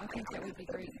 Yeah, I think that would be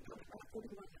great.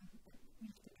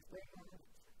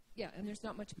 Yeah, and there's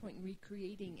not much point in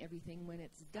recreating everything when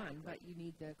it's done, but you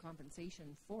need the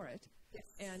compensation for it. Yes.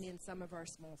 And in some of our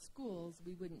small schools,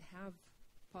 we wouldn't have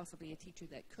possibly a teacher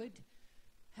that could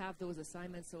have those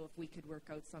assignments. So if we could work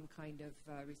out some kind of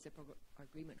reciprocal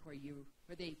agreement where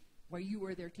you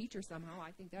were their teacher somehow,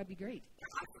 I think that'd be great. Yeah,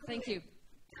 thank you.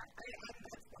 Yeah,